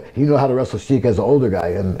young, but he knew how to wrestle Sheik as an older guy,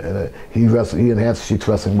 and he enhanced Sheik's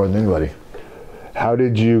wrestling more than anybody. How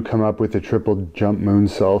did you come up with the triple jump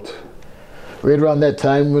moonsault? Right around that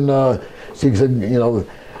time when Sheik said, you know,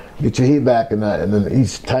 get your heat back, and then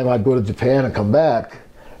each time I'd go to Japan and come back,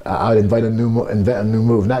 I'd invent a new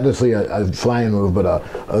move, not necessarily a flying move, but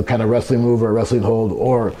a kind of wrestling move or a wrestling hold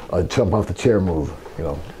or a jump off the chair move. You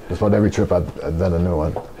know, just about every trip I've done a new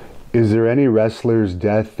one. Is there any wrestler's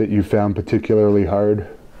death that you found particularly hard?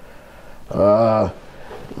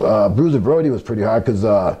 Bruiser Brody was pretty hard because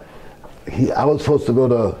I was supposed to go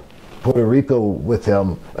to Puerto Rico with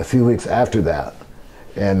him a few weeks after that.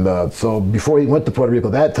 And so before he went to Puerto Rico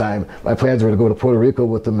that time, my plans were to go to Puerto Rico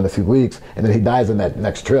with him in a few weeks, and then he dies on that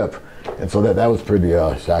next trip. And so that was pretty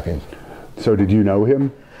shocking. So did you know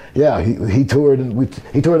him? Yeah, he toured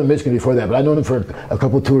he toured in Michigan before that, but I known him for a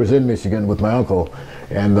couple of tours in Michigan with my uncle.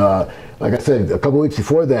 And like I said, a couple of weeks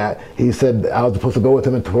before that, he said I was supposed to go with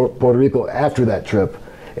him into Puerto Rico after that trip.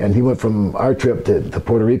 And he went from our trip to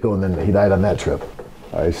Puerto Rico, and then he died on that trip.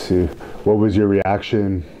 I see. What was your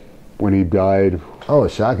reaction when he died? Oh,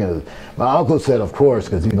 it's shocking. My uncle said, of course,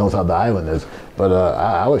 because he knows how the island is. But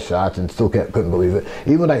I was shocked and still couldn't believe it.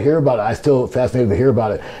 Even when I hear about it, I still fascinated to hear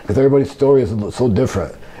about it because everybody's story is so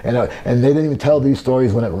different. And they didn't even tell these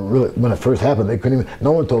stories when it first happened. They couldn't even.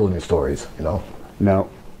 No one told any stories, you know. No.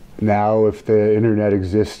 Now, if the internet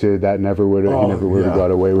existed, that never would have. He never would have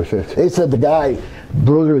got away with it. They said the guy,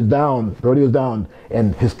 Brody was down,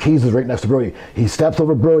 and his keys was right next to Brody. He steps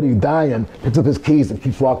over Brody, dying, picks up his keys, and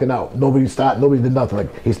keeps walking out. Nobody stopped. Nobody did nothing.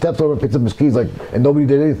 Like he steps over, picks up his keys, and nobody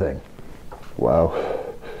did anything. Wow.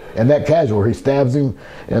 And that casual, he stabs him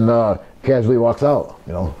and casually walks out.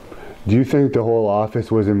 You know. Do you think the whole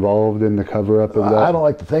office was involved in the cover-up of that? I don't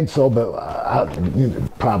like to think so, but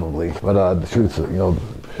probably. But the truth, you know.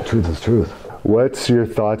 Truth is truth. What's your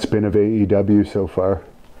thoughts been of AEW so far?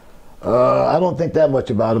 I don't think that much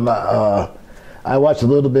about him. I watched a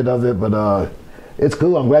little bit of it, but it's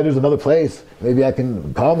cool. I'm glad there's another place. Maybe I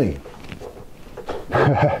can call me.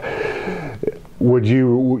 Would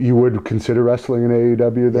you would consider wrestling in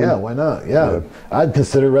AEW then? Yeah, why not? Yeah. I'd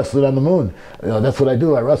consider wrestling on the moon. You know, that's what I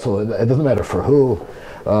do. I wrestle. It doesn't matter for who.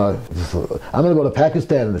 I'm going to go to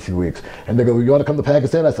Pakistan in a few weeks. And they go, you want to come to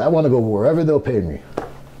Pakistan? I said, I want to go wherever they'll pay me.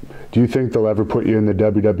 Do you think they'll ever put you in the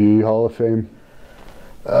WWE Hall of Fame?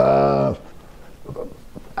 I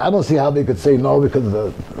don't see how they could say no because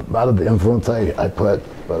of a lot of the influence I put.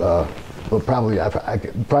 But probably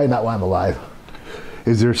not while I'm alive.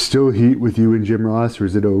 Is there still heat with you and Jim Ross, or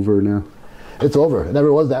is it over now? It's over. It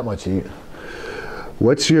never was that much heat.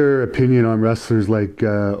 What's your opinion on wrestlers like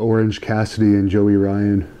Orange Cassidy and Joey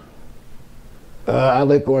Ryan? I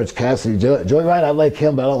like Orange Cassidy. Joey Ryan, I like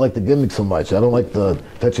him, but I don't like the gimmick so much. I don't like the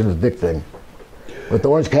touching his dick thing. But the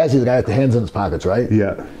Orange Cassidy, the guy with the hands in his pockets, right?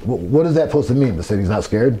 Yeah. What is that supposed to mean? To say he's not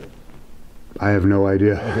scared? I have no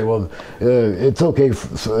idea. Okay, well, it's okay.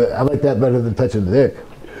 I like that better than touching the dick.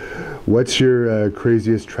 What's your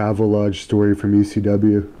craziest travel lodge story from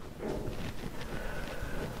ECW?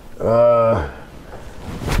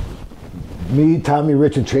 Me, Tommy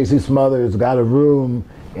Rich, and Tracy Smothers got a room,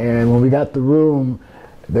 and when we got the room,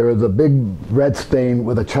 there was a big red stain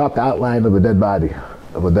with a chalk outline of a dead body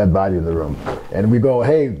in the room. And we go,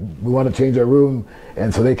 hey, we want to change our room,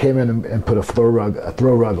 and so they came in and put a throw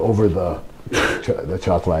rug over the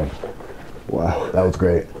chalk line. Wow, that was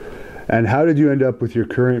great. And how did you end up with your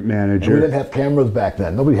current manager? We didn't have cameras back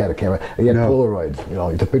then. Nobody had a camera. You had Polaroids. You know,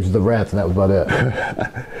 you took pictures of rats, and that was about it.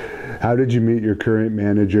 How did you meet your current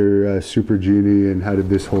manager, Super Genie, and how did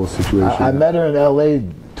this whole situation happen? I met her in LA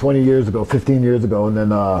 20 years ago, 15 years ago, and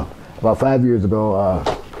then about 5 years ago,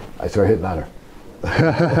 I started hitting on her.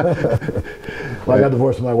 Well, I got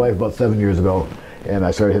divorced from my wife about 7 years ago, and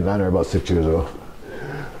I started hitting on her about 6 years ago.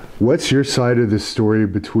 What's your side of the story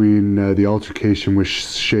between the altercation with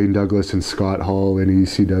Shane Douglas and Scott Hall in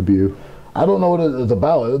ECW? I don't know what it was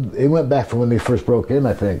about. It went back from when they first broke in,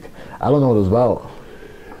 I think. I don't know what it was about.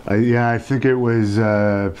 Yeah, I think it was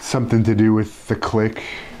something to do with the Click,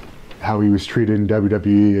 how he was treated in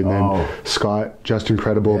WWE, and then Justin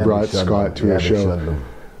Credible brought Scott to a show.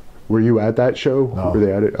 Were you at that show? No. Were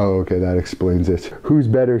they at it? Oh, okay, that explains it. Who's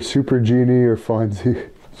better, Super Genie or Fonzie?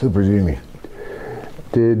 Super Genie.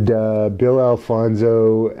 Did Bill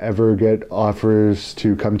Alfonso ever get offers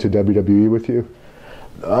to come to WWE with you?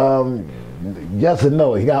 Yes and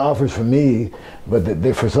no. He got offers from me,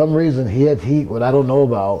 but for some reason he had heat, what I don't know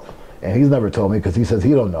about, and he's never told me because he says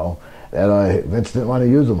he don't know, that Vince didn't want to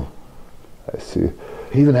use him. I see.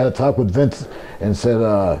 He even had a talk with Vince and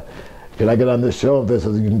said, can I get on this show? Vince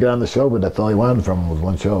says, you can get on the show, but that's all he wanted from him was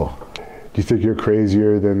one show. Do you think you're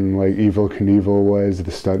crazier than like Evil Knievel was,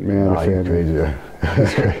 the stuntman? Oh, you're crazier.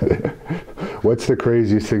 What's the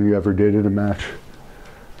craziest thing you ever did in a match?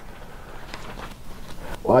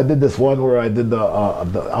 Well, I did this one where I did I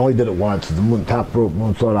only did it once, the top rope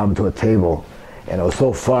moonsault onto a table. and it was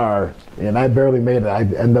so far, and I barely made it. I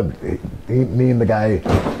ended up kneeing the guy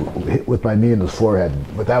with my knee in his forehead,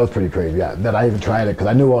 but that was pretty crazy. Yeah, that I even tried it because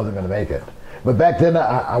I knew I wasn't going to make it. But back then,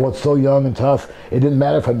 I was so young and tough, it didn't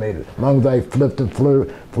matter if I made it. As long as I flipped and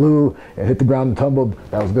flew and hit the ground and tumbled,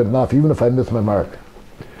 that was good enough, even if I missed my mark.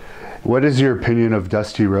 What is your opinion of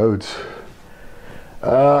Dusty Rhodes?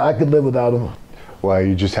 I could live without him. Why,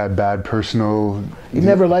 you just had bad personal... He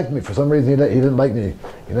never liked me. For some reason, he didn't like me.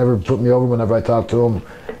 He never put me over whenever I talked to him.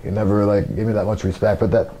 He never gave me that much respect,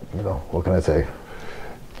 but that, what can I say?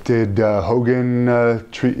 Did Hogan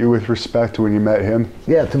treat you with respect when you met him?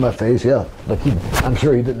 Yeah, to my face, yeah. Like I'm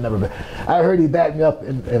sure he didn't never. I heard he backed me up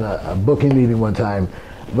in a booking meeting one time,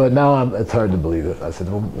 but now it's hard to believe it. I said,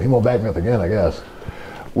 well, he won't back me up again, I guess.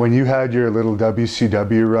 When you had your little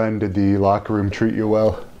WCW run, did the locker room treat you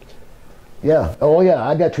well? Yeah. Oh yeah,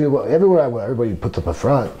 I got treated well. Everywhere I went, everybody puts up a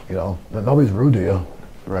front. Nobody's rude to you.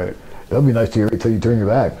 Right. They'll be nice to you until you turn your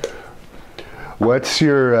back. What's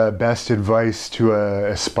your best advice to an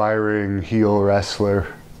aspiring heel wrestler?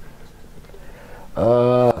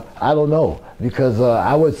 I don't know, because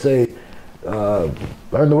I would say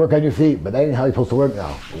learn to work on your feet, but that ain't how you're supposed to work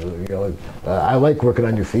now. I like working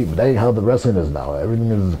on your feet, but that ain't how the wrestling is now. Everything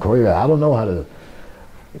is choreographed. I don't know how to.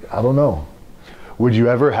 I don't know. Would you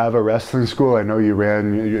ever have a wrestling school? I know you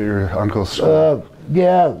ran your uncle's school.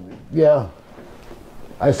 Yeah.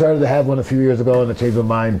 I started to have one a few years ago and I changed my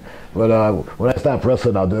mind. But when I stop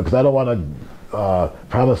wrestling, I'll do it because I don't want to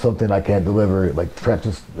promise something I can't deliver, like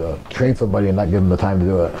practice, train somebody and not give them the time to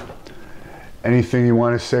do it. Anything you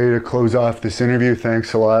want to say to close off this interview?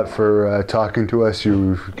 Thanks a lot for talking to us.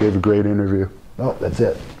 You gave a great interview. No, that's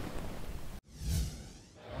it.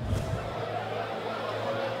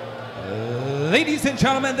 Ladies and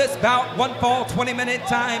gentlemen, this bout, one fall, 20-minute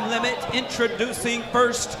time limit. Introducing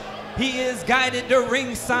first, he is guided to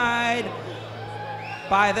ringside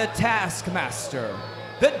by the Taskmaster,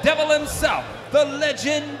 the devil himself, the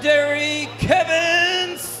legendary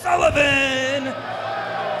Kevin Sullivan,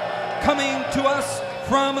 coming to us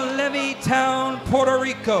from Levittown, Puerto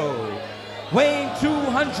Rico, weighing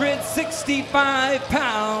 265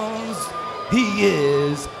 pounds. He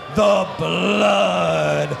is the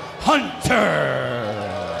Blood Hunter.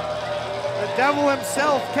 The devil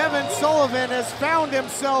himself, Kevin Sullivan, has found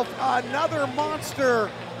himself another monster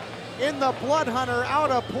in the Blood Hunter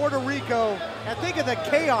out of Puerto Rico. And think of the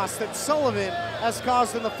chaos that Sullivan has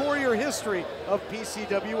caused in the 4-year history of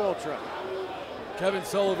PCW Ultra. Kevin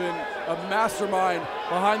Sullivan, a mastermind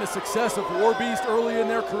behind the success of War Beast early in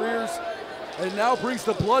their careers, and now brings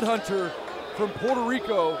the Blood Hunter from Puerto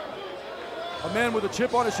Rico, a man with a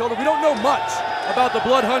chip on his shoulder. We don't know much about the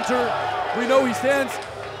Blood Hunter. We know he stands,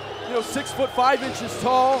 6'5"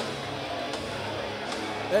 tall.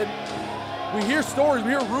 And we hear stories,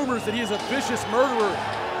 we hear rumors that he is a vicious murderer.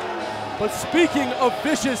 But speaking of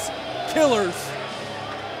vicious killers,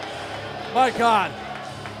 my God.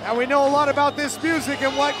 And we know a lot about this music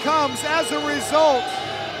and what comes as a result.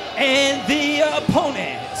 And the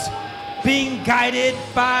opponent, being guided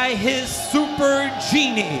by his super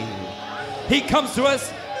genie. He comes to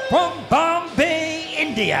us from Bombay,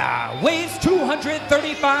 India, weighs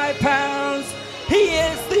 235 pounds. He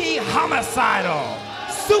is the homicidal,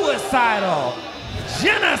 suicidal,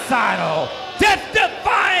 genocidal,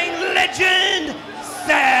 death-defying legend,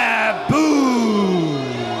 Sabu.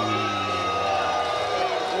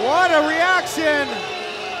 What a reaction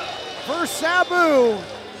for Sabu.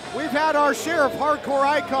 We've had our share of hardcore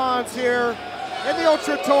icons here in the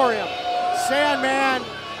Ultratorium. Sandman,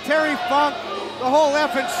 Terry Funk, the whole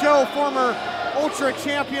effing show, former Ultra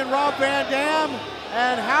champion Rob Van Dam.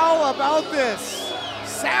 And how about this?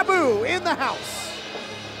 Sabu in the house.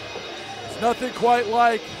 It's nothing quite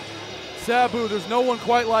like Sabu. There's no one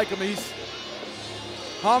quite like him. He's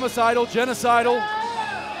homicidal, genocidal.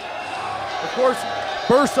 Of course,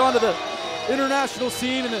 burst onto the international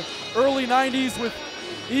scene in the early 90s with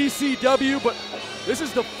ECW, but this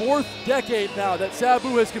is the 4th decade now that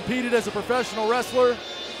Sabu has competed as a professional wrestler.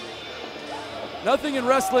 Nothing in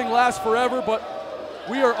wrestling lasts forever, but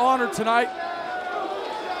we are honored tonight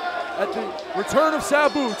at the return of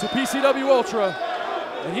Sabu to PCW Ultra.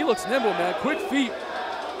 And he looks nimble, man. Quick feet.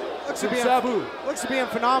 Sabu. Looks to be in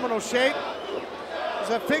phenomenal shape. He's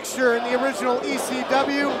a fixture in the original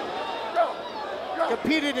ECW.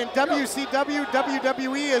 Competed in WCW,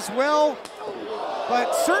 WWE as well.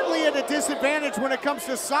 But certainly at a disadvantage when it comes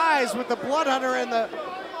to size with the Blood Hunter and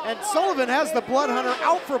Sullivan has the Blood Hunter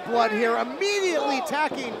out for blood here, immediately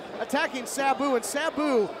attacking Sabu. And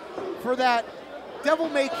Sabu, for that Devil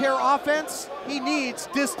May Care offense, he needs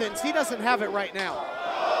distance. He doesn't have it right now.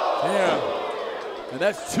 Yeah, and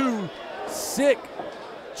that's 2 sick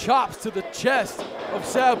chops to the chest of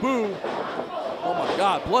Sabu. Oh my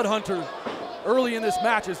God, Blood Hunter early in this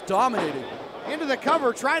match is dominating. Into the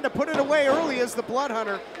cover, trying to put it away early as the Blood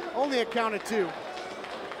Hunter, only a count of 2.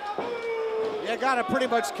 You gotta pretty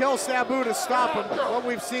much kill Sabu to stop him, what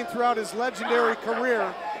we've seen throughout his legendary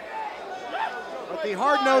career. But the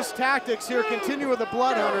hard-nosed tactics here continue with the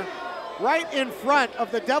Blood Hunter, right in front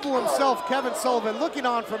of the devil himself, Kevin Sullivan, looking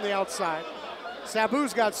on from the outside.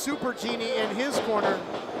 Sabu's got Super Genie in his corner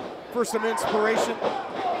for some inspiration.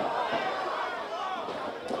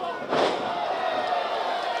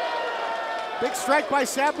 Big strike by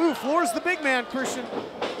Sabu, floors the big man, Christian.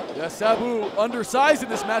 Yeah, Sabu undersized in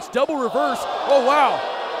this match, double reverse. Oh, wow.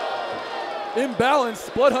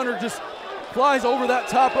 Imbalanced. Blood Hunter just flies over that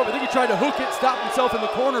top rope. I think he tried to hook it, stopped himself in the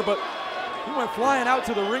corner, but he went flying out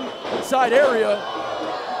to the ringside area.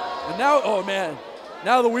 And now, oh man,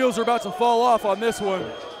 now the wheels are about to fall off on this one.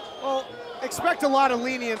 Well, expect a lot of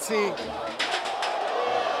leniency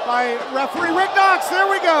by referee Rick Knox. There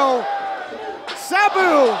we go.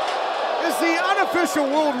 Sabu is the unofficial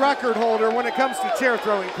world record holder when it comes to chair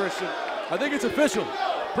throwing, Christian. I think it's official.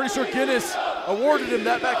 Pretty sure Guinness awarded him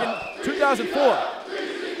that back in 2004.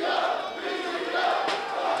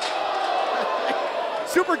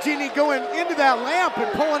 Super Genie going into that lamp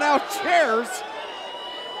and pulling out chairs.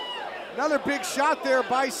 Another big shot there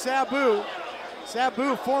by Sabu.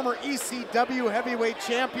 Sabu, former ECW heavyweight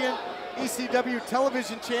champion, ECW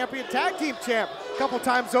television champion, tag team champ a couple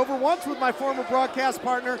times over. Once with my former broadcast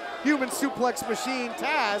partner, Human Suplex Machine,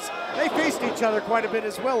 Taz. They faced each other quite a bit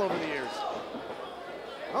as well over the years.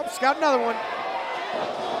 Oh, she's got another one.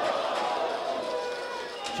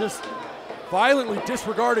 Just violently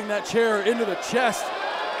disregarding that chair into the chest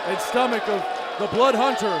and stomach of the Blood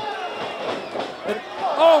Hunter. And,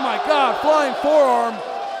 oh my God, flying forearm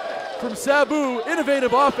from Sabu.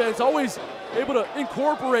 Innovative offense, always able to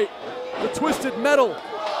incorporate the twisted metal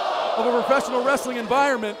of a professional wrestling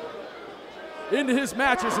environment into his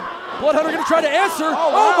matches. And Blood Hunter gonna try to answer. Oh,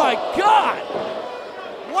 wow. Oh my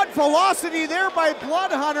God! What velocity there by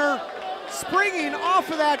Blood Hunter, springing off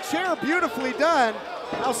of that chair, beautifully done.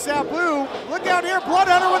 Now Sabu, look out here, Blood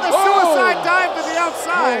Hunter with a suicide dive to the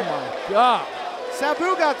outside. Oh my God.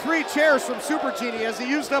 Sabu got 3 chairs from Super Genie. Has he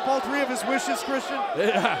used up all 3 of his wishes, Christian?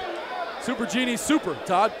 Yeah, Super Genie's super,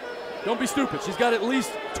 Todd. Don't be stupid. She's got at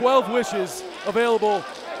least 12 wishes available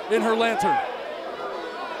in her lantern.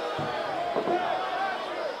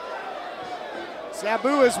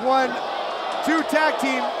 Sabu has won 2 tag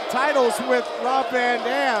team titles with Rob Van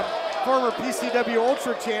Dam, former PCW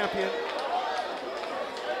Ultra champion.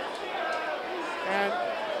 And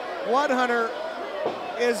Blood Hunter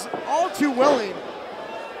is all too willing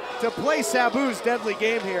to play Sabu's deadly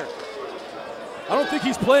game here. I don't think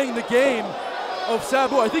he's playing the game of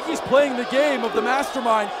Sabu. I think he's playing the game of the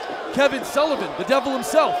mastermind, Kevin Sullivan, the devil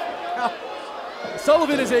himself.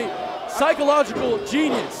 Sullivan is a psychological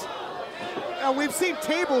genius. Now we've seen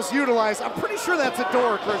tables utilized. I'm pretty sure that's a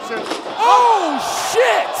door, Christian. Oh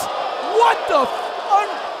shit! What the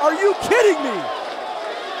are you kidding me?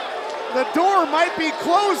 The door might be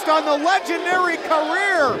closed on the legendary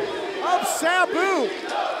career of Sabu.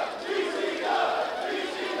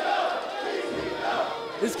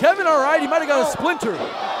 Is Kevin all right? He might have got a splinter.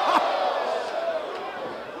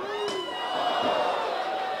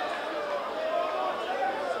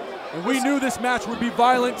 And we knew this match would be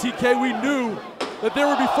violent, TK. We knew that there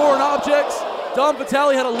would be foreign objects. Don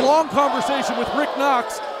Vitale had a long conversation with Rick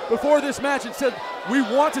Knox before this match and said, we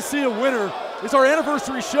want to see a winner. It's our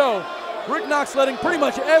anniversary show. Rick Knox letting pretty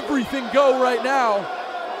much everything go right now.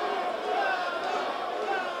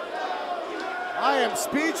 I am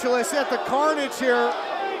speechless at the carnage here.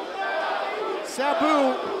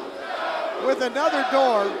 Sabu with another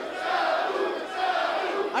door.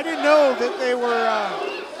 I didn't know that they were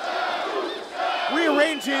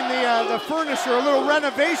rearranging the furniture, a little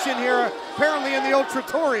renovation here, apparently in the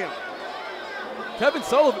Ultratorium. Kevin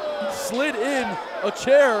Sullivan slid in a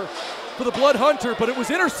chair for the Blood Hunter, but it was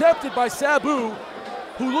intercepted by Sabu,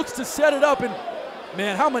 who looks to set it up. And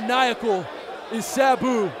man, how maniacal is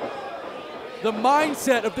Sabu? The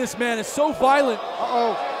mindset of this man is so violent.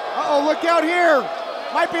 Look out here.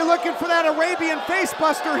 Might be looking for that Arabian face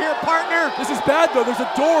buster here, partner. This is bad though. There's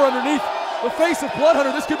a door underneath the face of Blood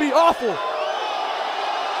Hunter. This could be awful.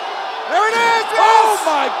 There it is! Yes! Oh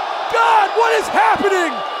my God, what is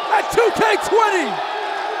happening at 2K20?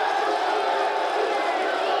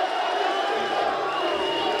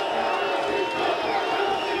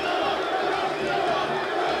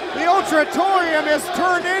 The Ultratorium has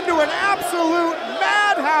turned into an absolute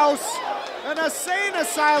madhouse an insane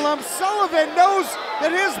asylum. Sullivan knows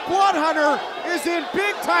that his blood hunter is in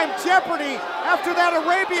big-time jeopardy after that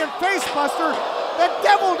Arabian facebuster. The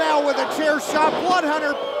devil now with a chair shot. Blood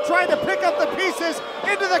hunter trying to pick up the pieces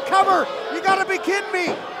into the cover. You gotta be kidding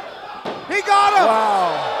me. He got him.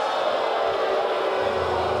 Wow.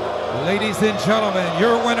 Ladies and gentlemen,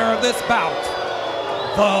 your winner of this bout,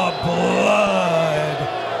 the Blood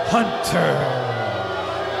Hunter.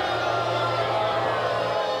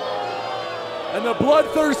 And the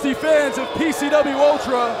bloodthirsty fans of PCW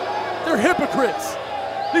Ultra, they're hypocrites.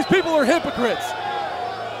 These people are hypocrites.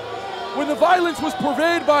 When the violence was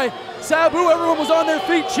purveyed by Sabu, everyone was on their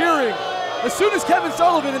feet cheering. As soon as Kevin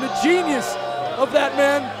Sullivan and the genius of that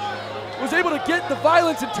man was able to get the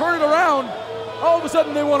violence and turn it around, all of a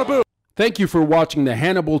sudden they want to boo. Thank you for watching the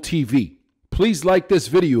Hannibal TV. Please like this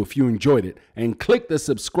video if you enjoyed it and click the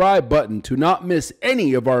subscribe button to not miss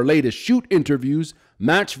any of our latest shoot interviews,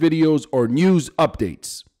 match videos, or news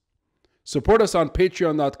updates. Support us on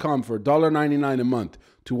patreon.com for $1.99 a month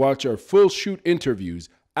to watch our full shoot interviews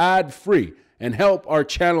ad-free and help our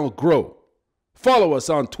channel grow. Follow us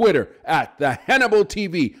on Twitter at the Hannibal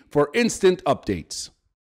TV for instant updates.